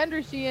Podcast.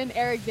 Kendra Sheehan,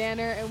 Eric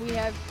Danner, and we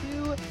have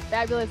two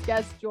fabulous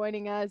guests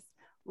joining us,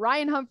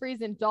 Ryan Humphreys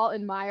and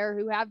Dalton Meyer,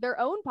 who have their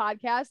own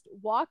podcast,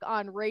 Walk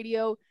On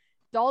Radio.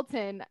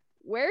 Dalton,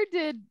 where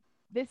did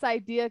this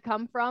idea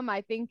come from?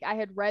 I think I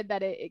had read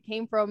that it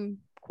came from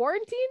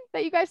quarantine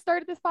that you guys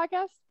started this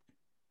podcast.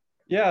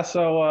 Yeah,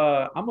 so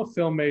I'm a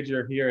film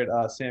major here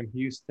at Sam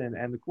Houston,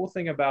 and the cool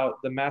thing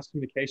about the mass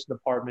communication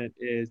department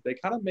is they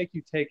kind of make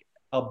you take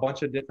a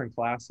bunch of different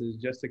classes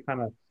just to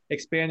kind of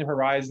expand your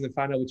horizons and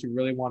find out what you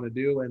really want to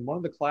do. And one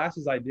of the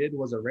classes I did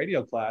was a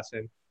radio class.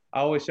 And I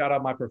always shout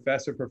out my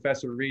professor,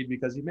 Professor Reed,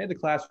 because he made the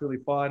class really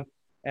fun.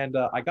 And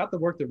I got to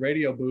work the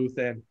radio booth,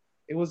 and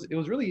it was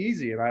really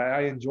easy, and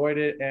I enjoyed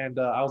it. And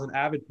I was an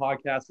avid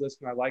podcast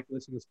listener. I like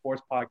listening to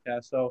sports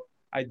podcasts. So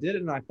I did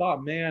it, and I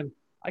thought, man,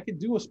 I could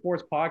do a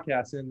sports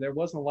podcast. And there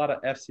wasn't a lot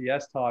of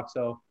FCS talk.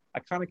 So I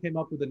kind of came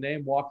up with the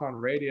name Walk On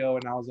Radio,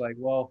 and I was like,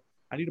 well,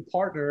 I need a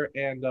partner.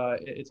 And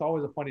it's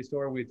always a funny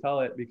story when we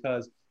tell it,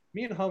 because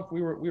me and Hump,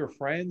 we were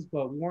friends,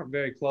 but we weren't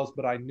very close.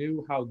 But I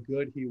knew how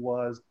good he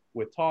was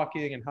with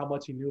talking and how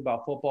much he knew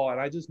about football. And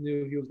I just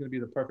knew he was going to be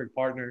the perfect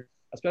partner,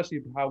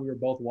 especially how we were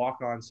both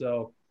walk-on.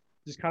 So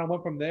just kind of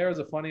went from there as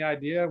a funny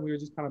idea. We were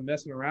just kind of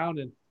messing around.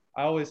 And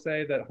I always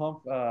say that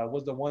Hump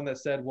was the one that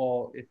said,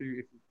 well, if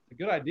it's a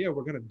good idea,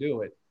 we're going to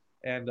do it.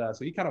 And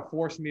so he kind of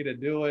forced me to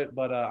do it,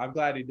 but I'm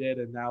glad he did.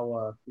 And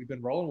now we've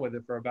been rolling with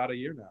it for about a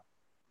year now.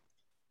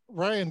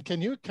 Ryan,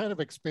 can you kind of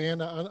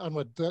expand on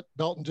what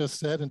Dalton just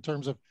said in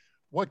terms of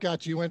what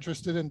got you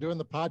interested in doing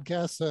the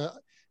podcast?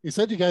 You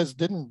said you guys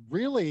didn't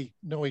really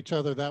know each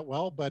other that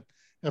well, but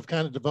have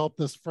kind of developed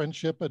this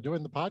friendship of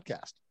doing the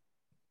podcast.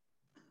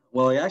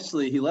 Well,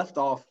 he left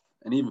off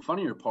an even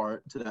funnier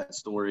part to that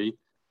story.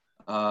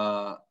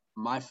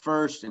 My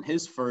first and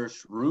his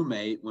first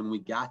roommate, when we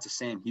got to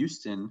Sam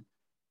Houston,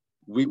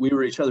 we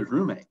were each other's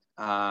roommate.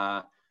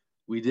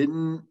 We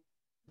didn't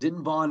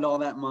bond all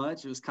that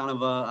much. It was kind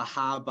of a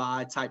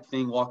hi-bye type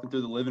thing walking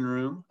through the living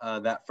room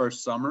that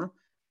first summer.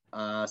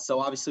 So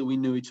obviously we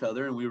knew each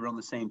other and we were on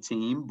the same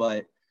team.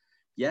 But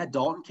yeah,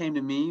 Dalton came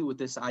to me with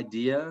this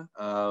idea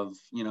of,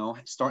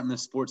 starting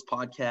this sports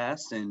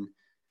podcast. And,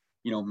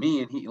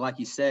 me and he, like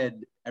he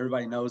said,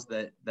 everybody knows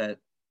that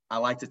I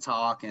like to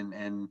talk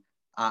and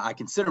I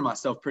consider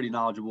myself pretty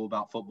knowledgeable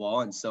about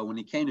football. And so when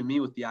he came to me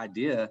with the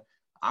idea,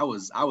 I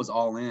was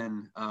all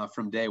in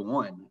from day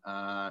one.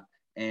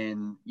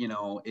 And,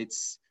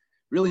 it's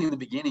really in the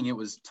beginning, it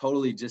was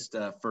totally just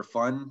a for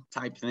fun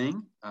type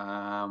thing.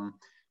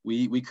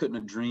 We couldn't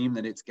have dreamed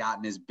that it's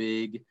gotten as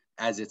big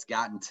as it's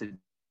gotten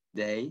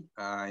today.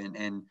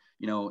 And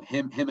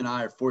him and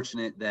I are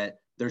fortunate that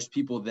there's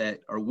people that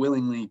are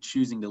willingly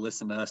choosing to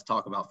listen to us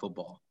talk about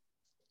football.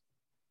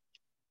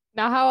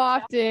 Now, how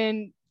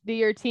often do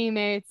your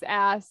teammates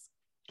ask,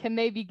 can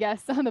they be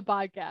guests on the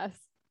podcast?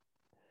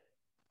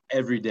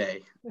 Every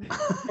day.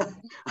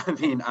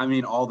 I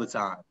mean, all the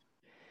time.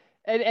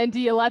 And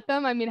do you let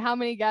them? I mean, how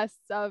many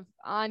guests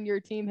on your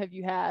team have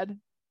you had?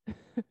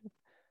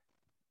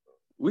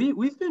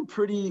 We've been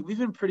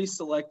pretty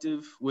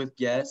selective with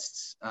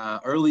guests.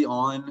 Early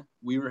on,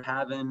 we were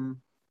having,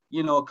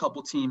 a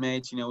couple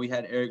teammates. We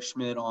had Eric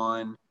Schmidt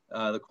on,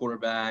 the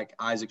quarterback,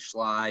 Isaac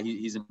Schley.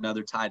 He's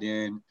another tight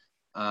end.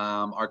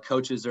 Our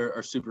coaches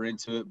are super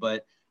into it.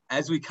 But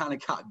as we kind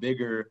of got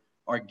bigger,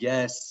 our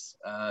guests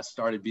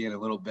started being a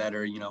little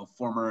better.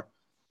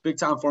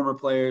 Big-time former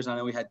players. I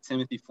know we had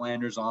Timothy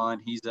Flanders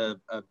on. He's a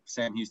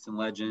Sam Houston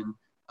legend.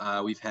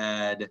 We've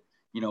had,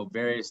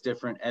 various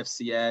different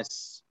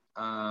FCS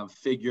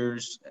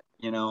figures,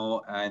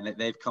 and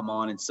they've come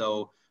on. And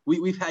so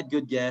we've had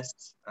good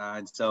guests.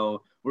 And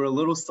so we're a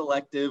little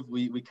selective.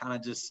 We kind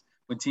of just,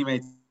 when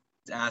teammates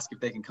ask if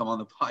they can come on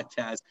the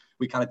podcast,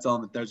 we kind of tell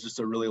them that there's just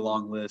a really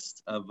long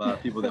list of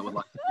people that would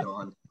like to get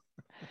on.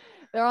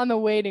 They're on the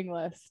waiting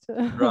list.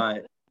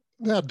 Right.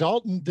 Now,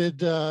 Dalton, did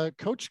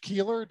Coach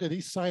Keeler, did he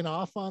sign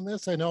off on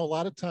this? I know a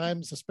lot of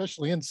times,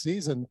 especially in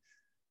season,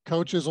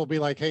 coaches will be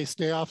like, hey,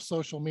 stay off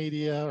social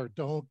media, or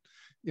don't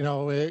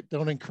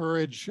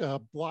encourage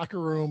locker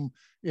room,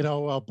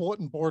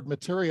 bulletin board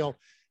material.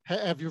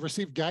 Have you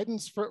received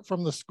guidance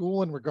from the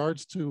school in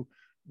regards to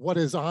what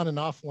is on and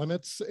off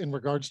limits in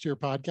regards to your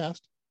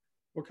podcast?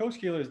 Well,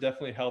 Coach Keeler has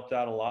definitely helped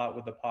out a lot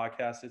with the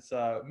podcast. It's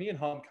me and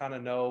Hump kind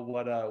of know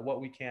what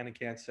we can and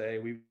can't say.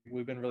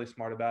 We've been really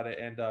smart about it,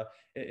 and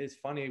it's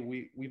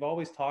funny. We've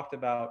always talked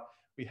about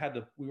we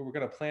were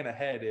going to plan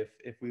ahead.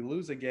 If we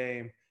lose a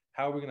game,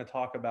 how are we going to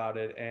talk about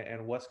it,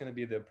 and what's going to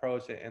be the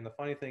approach? And the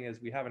funny thing is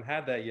we haven't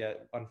had that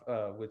yet,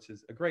 which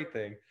is a great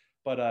thing.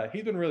 But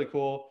he's been really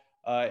cool.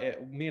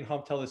 Me and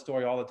Hump tell this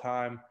story all the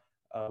time.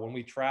 When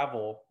we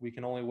travel, we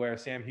can only wear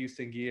Sam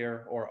Houston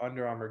gear or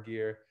Under Armour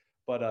gear.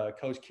 But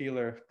Coach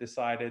Keeler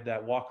decided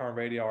that Walk On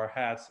Radio, our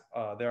hats,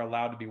 they're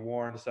allowed to be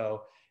worn.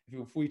 So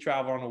if we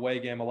travel on a away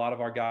game, a lot of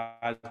our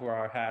guys wear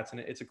our hats, and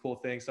it's a cool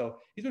thing. So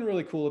he's been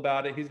really cool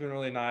about it. He's been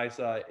really nice.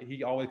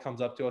 He always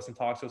comes up to us and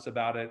talks to us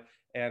about it.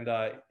 And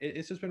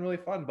it's just been really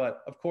fun.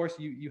 But of course,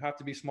 you have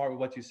to be smart with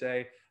what you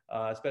say,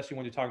 especially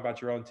when you're talking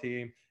about your own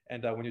team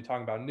and when you're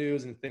talking about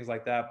news and things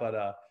like that.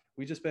 But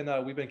we've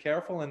been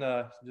careful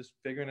and just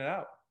figuring it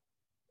out.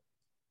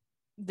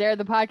 Dare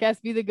the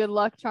podcast be the good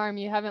luck charm.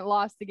 You haven't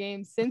lost a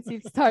game since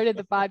you've started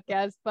the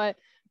podcast. But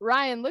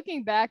Ryan,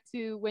 looking back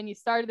to when you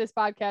started this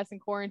podcast in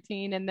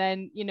quarantine, and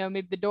then,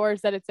 maybe the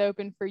doors that it's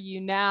open for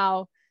you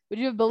now, would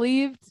you have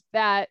believed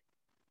that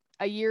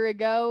a year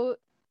ago,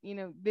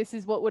 this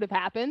is what would have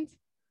happened?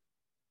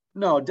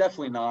 No,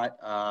 definitely not.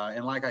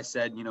 And like I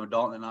said,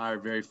 Dalton and I are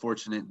very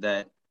fortunate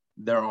that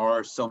there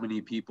are so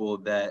many people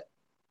that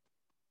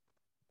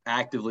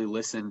actively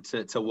listen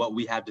to what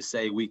we have to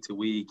say week to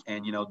week.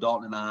 And,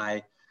 Dalton and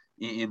I,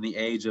 in the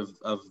age of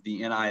the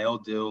NIL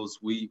deals,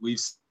 we've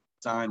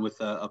signed with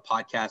a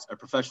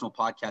professional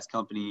podcast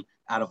company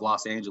out of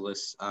Los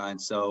Angeles.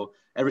 And so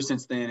ever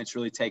since then, it's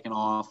really taken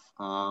off.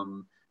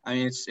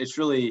 It's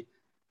really,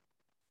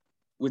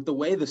 with the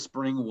way the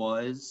spring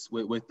was,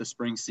 with the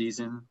spring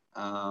season,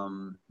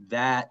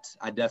 that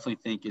I definitely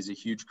think is a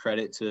huge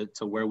credit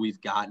to where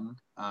we've gotten,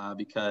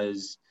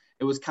 because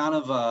it was kind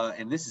of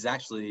and this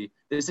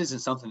isn't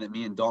something that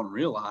me and Dalton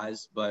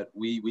realized, but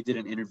we did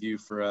an interview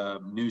for a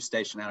news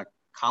station at a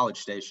college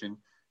station,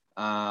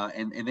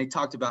 and they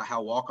talked about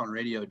how Walk On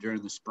Radio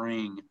during the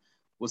spring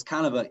was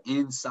kind of an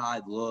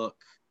inside look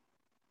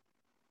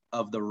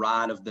of the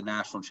ride of the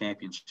national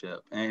championship.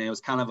 And it was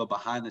kind of a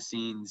behind the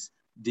scenes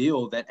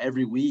deal that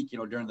every week,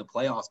 during the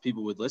playoffs,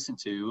 people would listen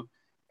to.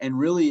 And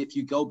really, if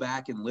you go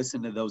back and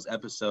listen to those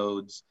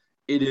episodes,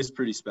 it is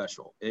pretty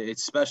special.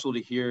 It's special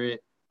to hear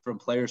it from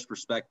players'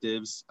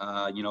 perspectives,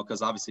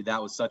 because obviously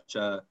that was such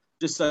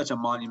a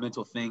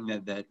monumental thing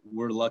that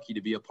we're lucky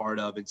to be a part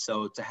of. And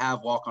so to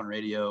have Walk On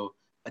Radio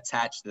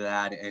attached to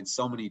that and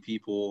so many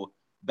people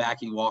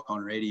backing Walk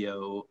On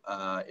Radio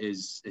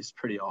is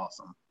pretty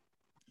awesome.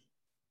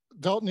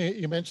 Dalton,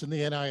 you mentioned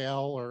the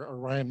NIL, or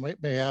Ryan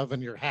may have,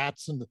 and your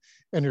hats and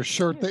your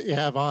shirt that you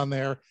have on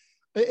there.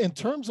 In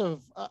terms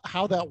of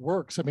how that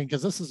works,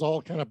 because this is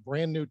all kind of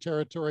brand new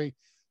territory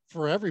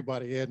for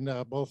everybody in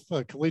both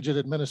collegiate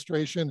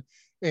administration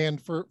and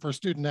for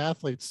student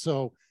athletes.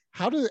 So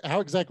how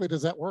exactly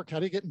does that work? How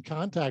do you get in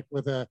contact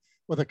with a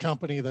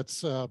company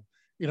that's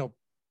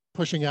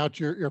pushing out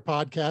your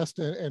podcast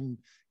and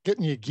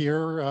getting you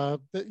gear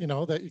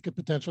that you could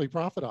potentially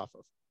profit off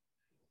of?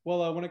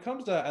 Well, when it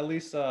comes to at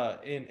least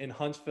in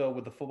Huntsville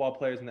with the football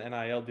players and the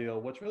NIL deal,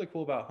 what's really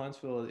cool about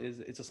Huntsville is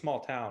it's a small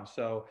town.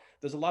 So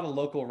there's a lot of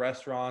local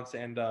restaurants.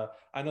 And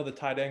I know the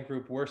Tight End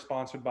Group, we're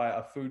sponsored by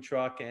a food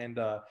truck. And,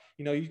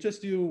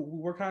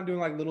 we're kind of doing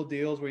like little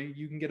deals where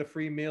you can get a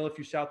free meal if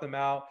you shout them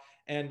out.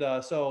 And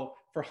so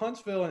for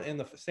Huntsville and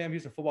the Sam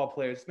Houston football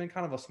players, it's been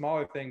kind of a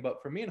smaller thing.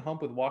 But for me and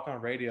Hump with Walk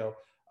On Radio,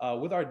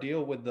 with our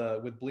deal with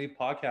Bleav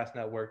Podcast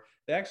Network,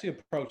 they actually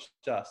approached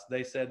us.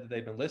 They said that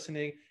they've been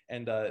listening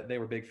and they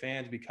were big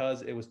fans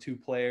because it was two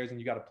players and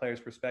you got a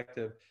player's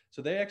perspective.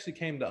 So they actually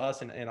came to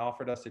us and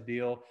offered us a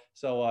deal.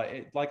 So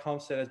like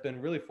Hump said, it's been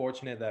really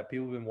fortunate that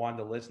people have been wanting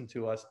to listen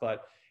to us,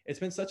 but it's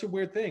been such a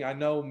weird thing. I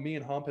know me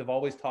and Hump have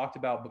always talked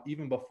about, but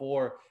even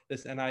before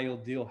this NIL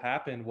deal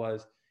happened,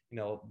 was,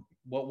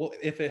 what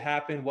if it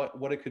happened,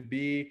 what it could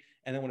be.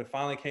 And then when it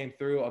finally came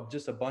through,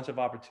 just a bunch of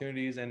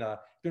opportunities, and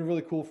it's been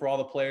really cool for all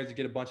the players to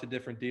get a bunch of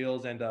different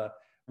deals, and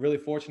really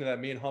fortunate that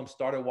me and Hump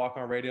started Walk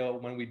On Radio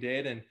when we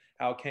did and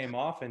how it came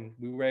off, and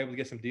we were able to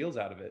get some deals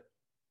out of it.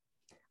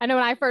 I know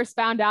when I first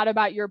found out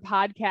about your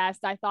podcast,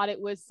 I thought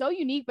it was so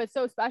unique, but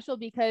so special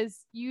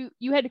because you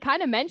had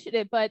kind of mentioned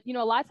it, but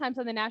a lot of times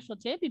on the national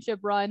championship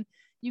run,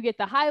 you get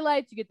the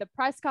highlights, you get the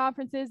press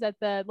conferences that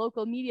the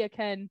local media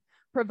can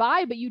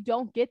provide, but you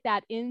don't get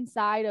that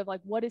inside of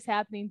like what is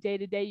happening day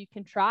to day. You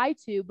can try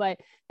to, but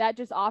that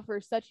just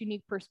offers such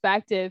unique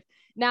perspective.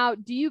 Now,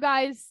 do you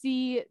guys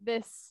see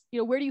this,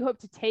 where do you hope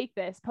to take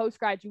this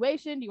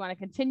post-graduation? Do you want to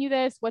continue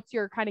this? What's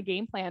your kind of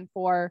game plan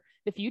for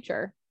the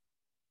future?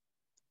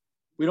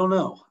 We don't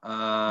know.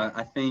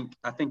 I think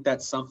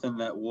that's something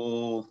that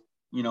we'll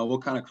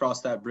kind of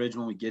cross that bridge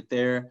when we get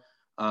there.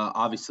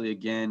 Obviously,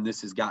 again,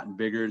 this has gotten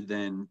bigger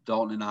than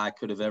Dalton and I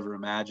could have ever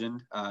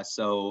imagined.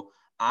 So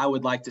I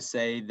would like to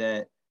say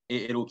that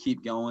it'll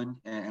keep going.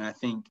 And I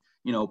think,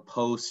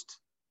 post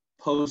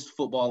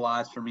football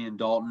lives for me and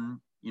Dalton,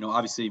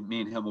 obviously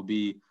me and him will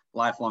be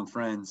lifelong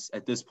friends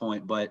at this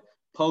point, but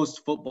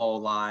post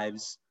football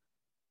lives,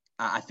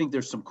 I think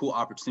there's some cool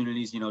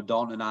opportunities.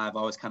 Dalton and I have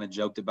always kind of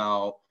joked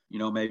about,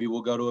 maybe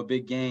we'll go to a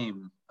big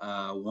game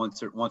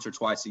once or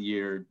twice a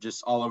year,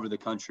 just all over the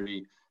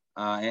country,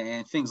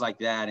 and things like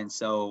that. And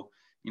so,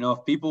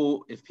 if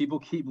people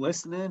keep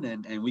listening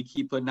and we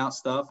keep putting out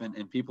stuff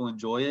and people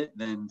enjoy it,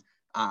 then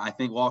I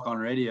think Walk On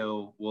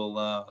Radio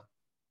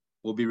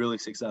will be really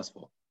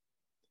successful.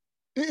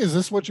 Is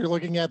this what you're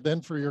looking at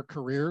then for your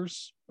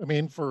careers?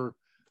 For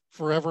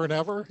forever and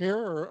ever here,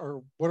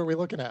 or what are we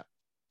looking at?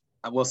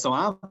 Well, so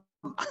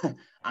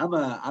I'm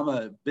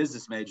a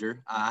business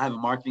major. I have a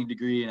marketing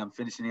degree and I'm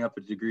finishing up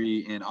a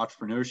degree in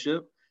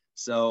entrepreneurship.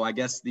 So I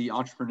guess the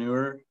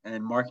entrepreneur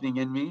and marketing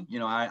in me,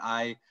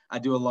 I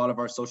do a lot of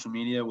our social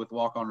media with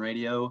Walk On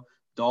Radio.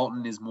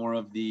 Dalton is more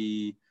of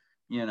the,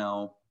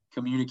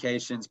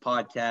 communications,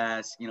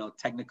 podcast,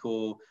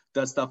 technical,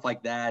 does stuff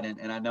like that.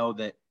 And I know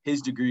that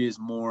his degree is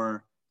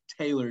more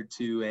tailored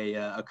to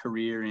a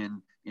career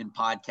in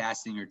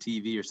podcasting or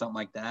TV or something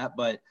like that.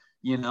 But,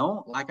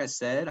 like I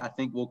said, I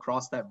think we'll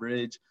cross that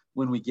bridge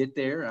when we get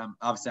there.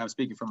 Obviously, I'm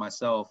speaking for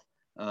myself.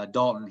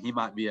 Dalton, he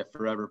might be a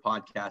forever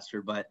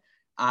podcaster, but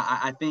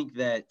I think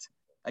that,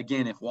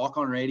 again, if Walk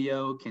On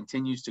Radio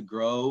continues to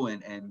grow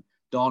and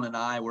Dalton and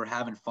I were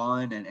having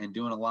fun and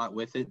doing a lot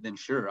with it, then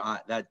sure,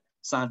 that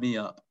sign me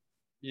up.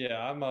 Yeah,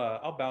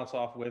 I'll bounce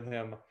off with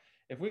him.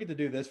 If we get to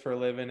do this for a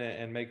living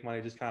and make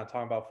money just kind of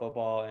talking about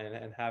football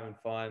and having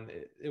fun,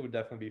 it would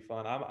definitely be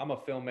fun. I'm a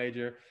film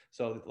major,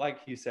 so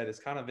like he said, it's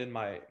kind of in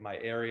my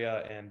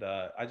area, and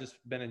I just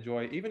been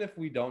enjoying. Even if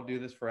we don't do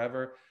this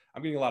forever,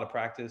 I'm getting a lot of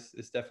practice.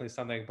 It's definitely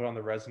something I can put on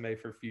the resume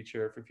for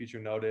future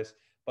notice.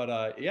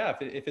 But yeah,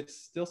 if it's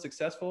still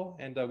successful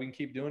and we can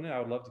keep doing it, I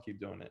would love to keep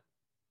doing it.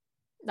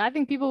 I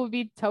think people would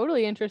be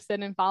totally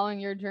interested in following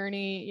your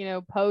journey, you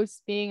know,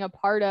 post being a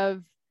part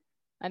of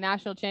a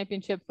national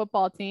championship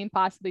football team,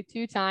 possibly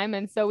 2-time.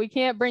 And so we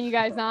can't bring you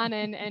guys on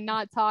and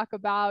not talk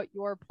about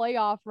your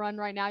playoff run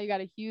right now. You got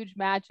a huge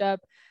matchup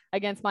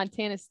against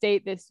Montana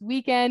State this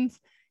weekend.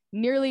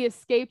 Nearly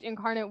escaped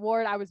Incarnate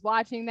Word. I was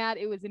watching that.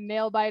 It was a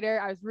nail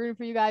biter. I was rooting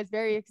for you guys.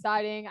 Very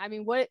exciting. I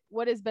mean,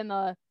 what has been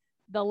the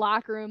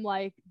locker room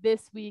like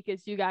this week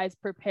as you guys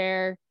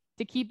prepare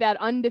to keep that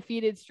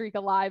undefeated streak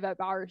alive at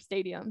Bauer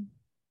Stadium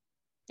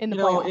in the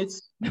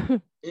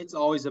playoffs? It's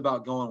always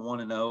about going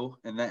 1-0,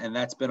 and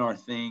that's been our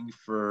thing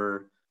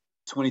for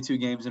 22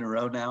 games in a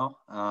row now.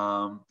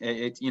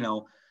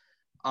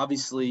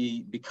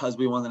 Obviously because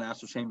we won the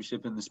national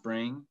championship in the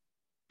spring,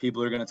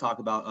 people are going to talk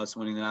about us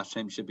winning the national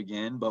championship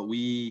again, but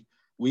we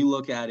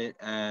look at it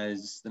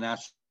as the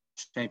national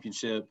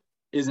championship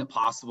isn't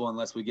possible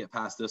unless we get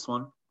past this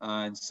one.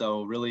 And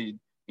so really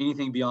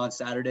anything beyond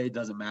Saturday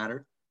doesn't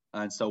matter.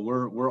 And so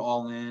we're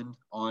all in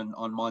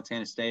on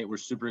Montana State. We're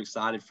super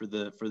excited for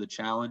the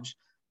challenge.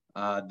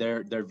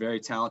 They're very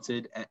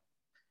talented.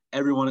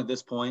 Everyone at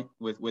this point,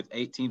 with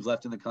 8 teams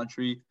left in the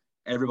country,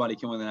 everybody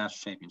can win the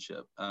national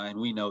championship, and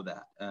we know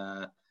that.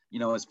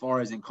 As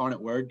far as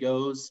Incarnate Word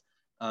goes,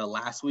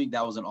 last week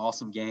that was an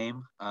awesome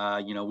game.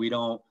 We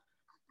don't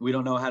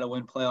know how to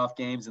win playoff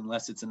games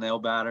unless it's a nail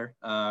batter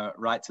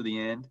right to the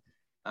end,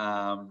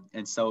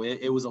 and so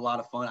it was a lot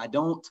of fun. I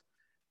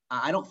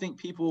don't think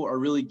people are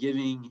really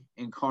giving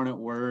Incarnate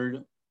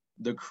Word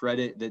the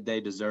credit that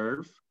they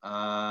deserve.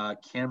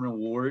 Cameron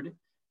Ward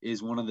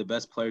is one of the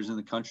best players in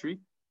the country.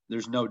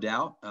 There's no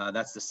doubt.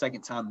 That's the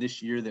second time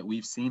this year that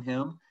we've seen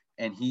him,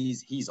 and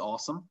he's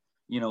awesome.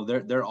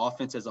 Their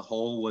offense as a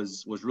whole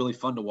was really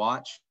fun to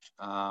watch.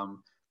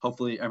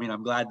 Hopefully,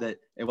 I'm glad that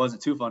it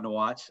wasn't too fun to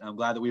watch. I'm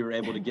glad that we were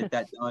able to get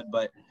that done.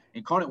 But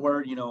Incarnate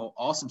Word,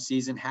 awesome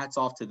season. Hats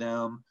off to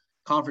them.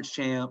 Conference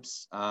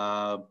champs.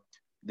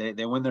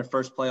 They win their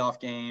first playoff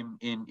game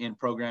in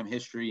program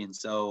history. And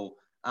so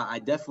I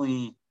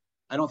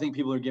don't think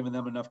people are giving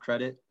them enough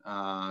credit.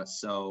 But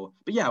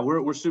yeah,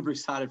 we're super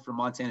excited for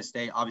Montana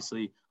State.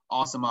 Obviously,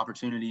 awesome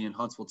opportunity in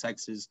Huntsville,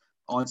 Texas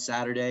on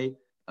Saturday.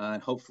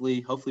 And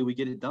hopefully we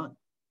get it done.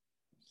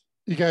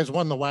 You guys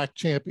won the WAC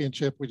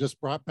championship. We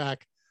just brought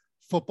back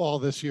football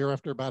this year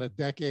after about a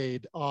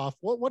decade off.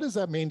 What does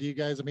that mean to you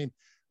guys?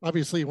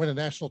 Obviously you won a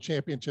national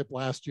championship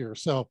last year.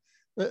 So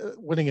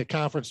winning a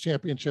conference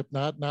championship,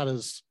 not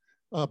as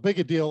big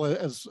a deal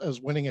as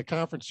winning a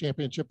conference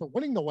championship, but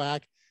winning the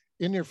WAC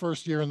in your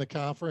first year in the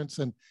conference.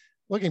 And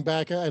looking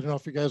back, I don't know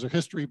if you guys are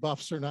history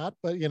buffs or not,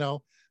 but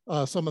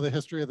some of the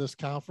history of this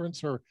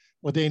conference, or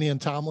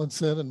LaDainian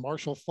Tomlinson and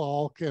Marshall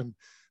Falk and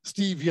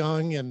Steve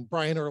Young and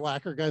Brian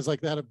Urlacher, guys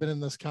like that have been in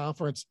this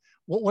conference.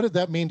 What did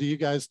that mean to you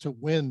guys to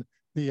win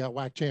the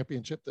WAC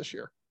championship this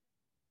year?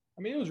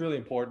 It was really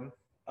important.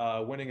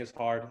 Winning is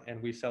hard,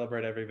 and we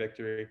celebrate every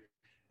victory.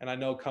 And I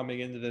know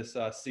coming into this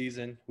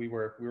season, we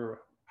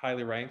were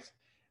highly ranked.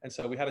 And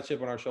so we had a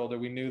chip on our shoulder.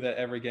 We knew that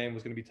every game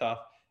was going to be tough.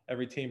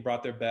 Every team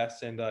brought their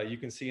best. And you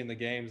can see in the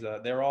games,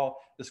 the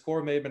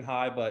score may have been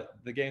high, but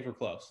the games were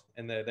close.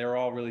 And they were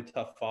all really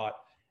tough fought.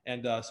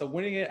 And so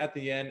winning it at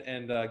the end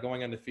and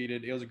going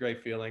undefeated, it was a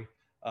great feeling.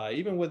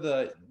 Even with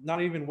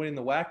not even winning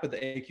the WAC, but the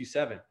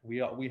AQ7,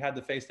 we had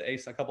to face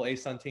a couple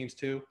ASUN teams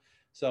too.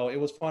 So it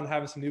was fun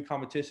having some new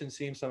competition,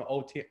 seeing some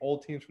old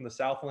teams from the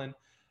Southland.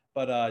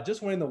 But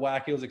just winning the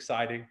WAC, it was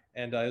exciting.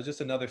 And it was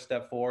just another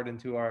step forward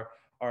into our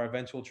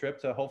eventual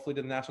trip to hopefully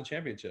to the national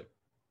championship.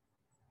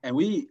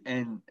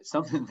 And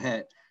something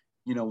that,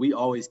 we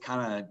always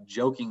kind of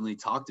jokingly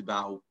talked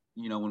about,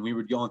 when we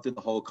were going through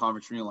the whole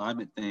conference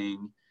realignment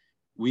thing,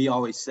 we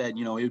always said,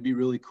 it would be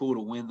really cool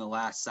to win the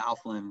last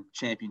Southland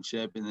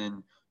championship and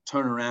then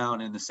turn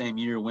around in the same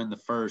year, win the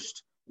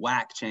first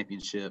WAC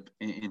championship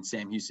in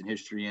Sam Houston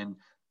history.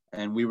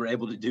 And we were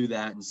able to do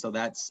that. And so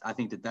I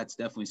think that's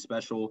definitely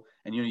special.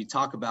 And, you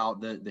talk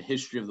about the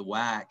history of the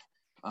WAC.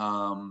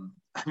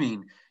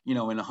 In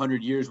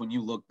 100 years, when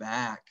you look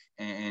back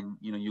and,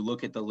 you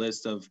look at the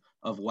list of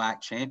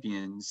WAC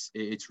champions,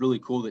 it's really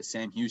cool that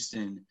Sam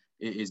Houston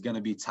is going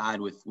to be tied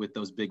with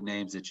those big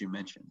names that you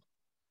mentioned.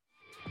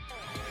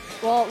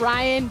 Well,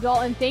 Ryan,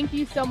 Dalton, thank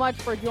you so much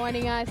for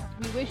joining us.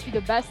 We wish you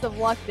the best of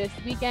luck this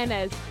weekend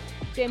as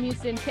Sam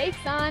Houston takes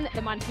on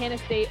the Montana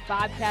State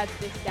Bobcats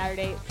this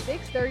Saturday,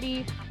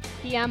 6:30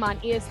 p.m. on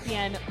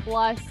ESPN+.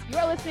 You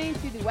are listening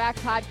to the WAC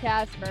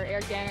podcast for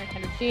Eric Danner and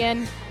Kendra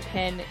Sheehan. You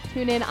can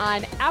tune in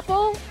on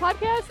Apple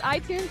Podcasts,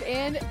 iTunes,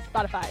 and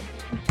Spotify.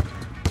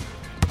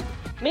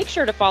 Make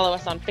sure to follow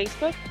us on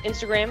Facebook,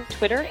 Instagram,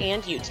 Twitter,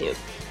 and YouTube.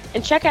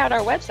 And check out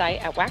our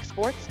website at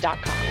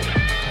wacsports.com.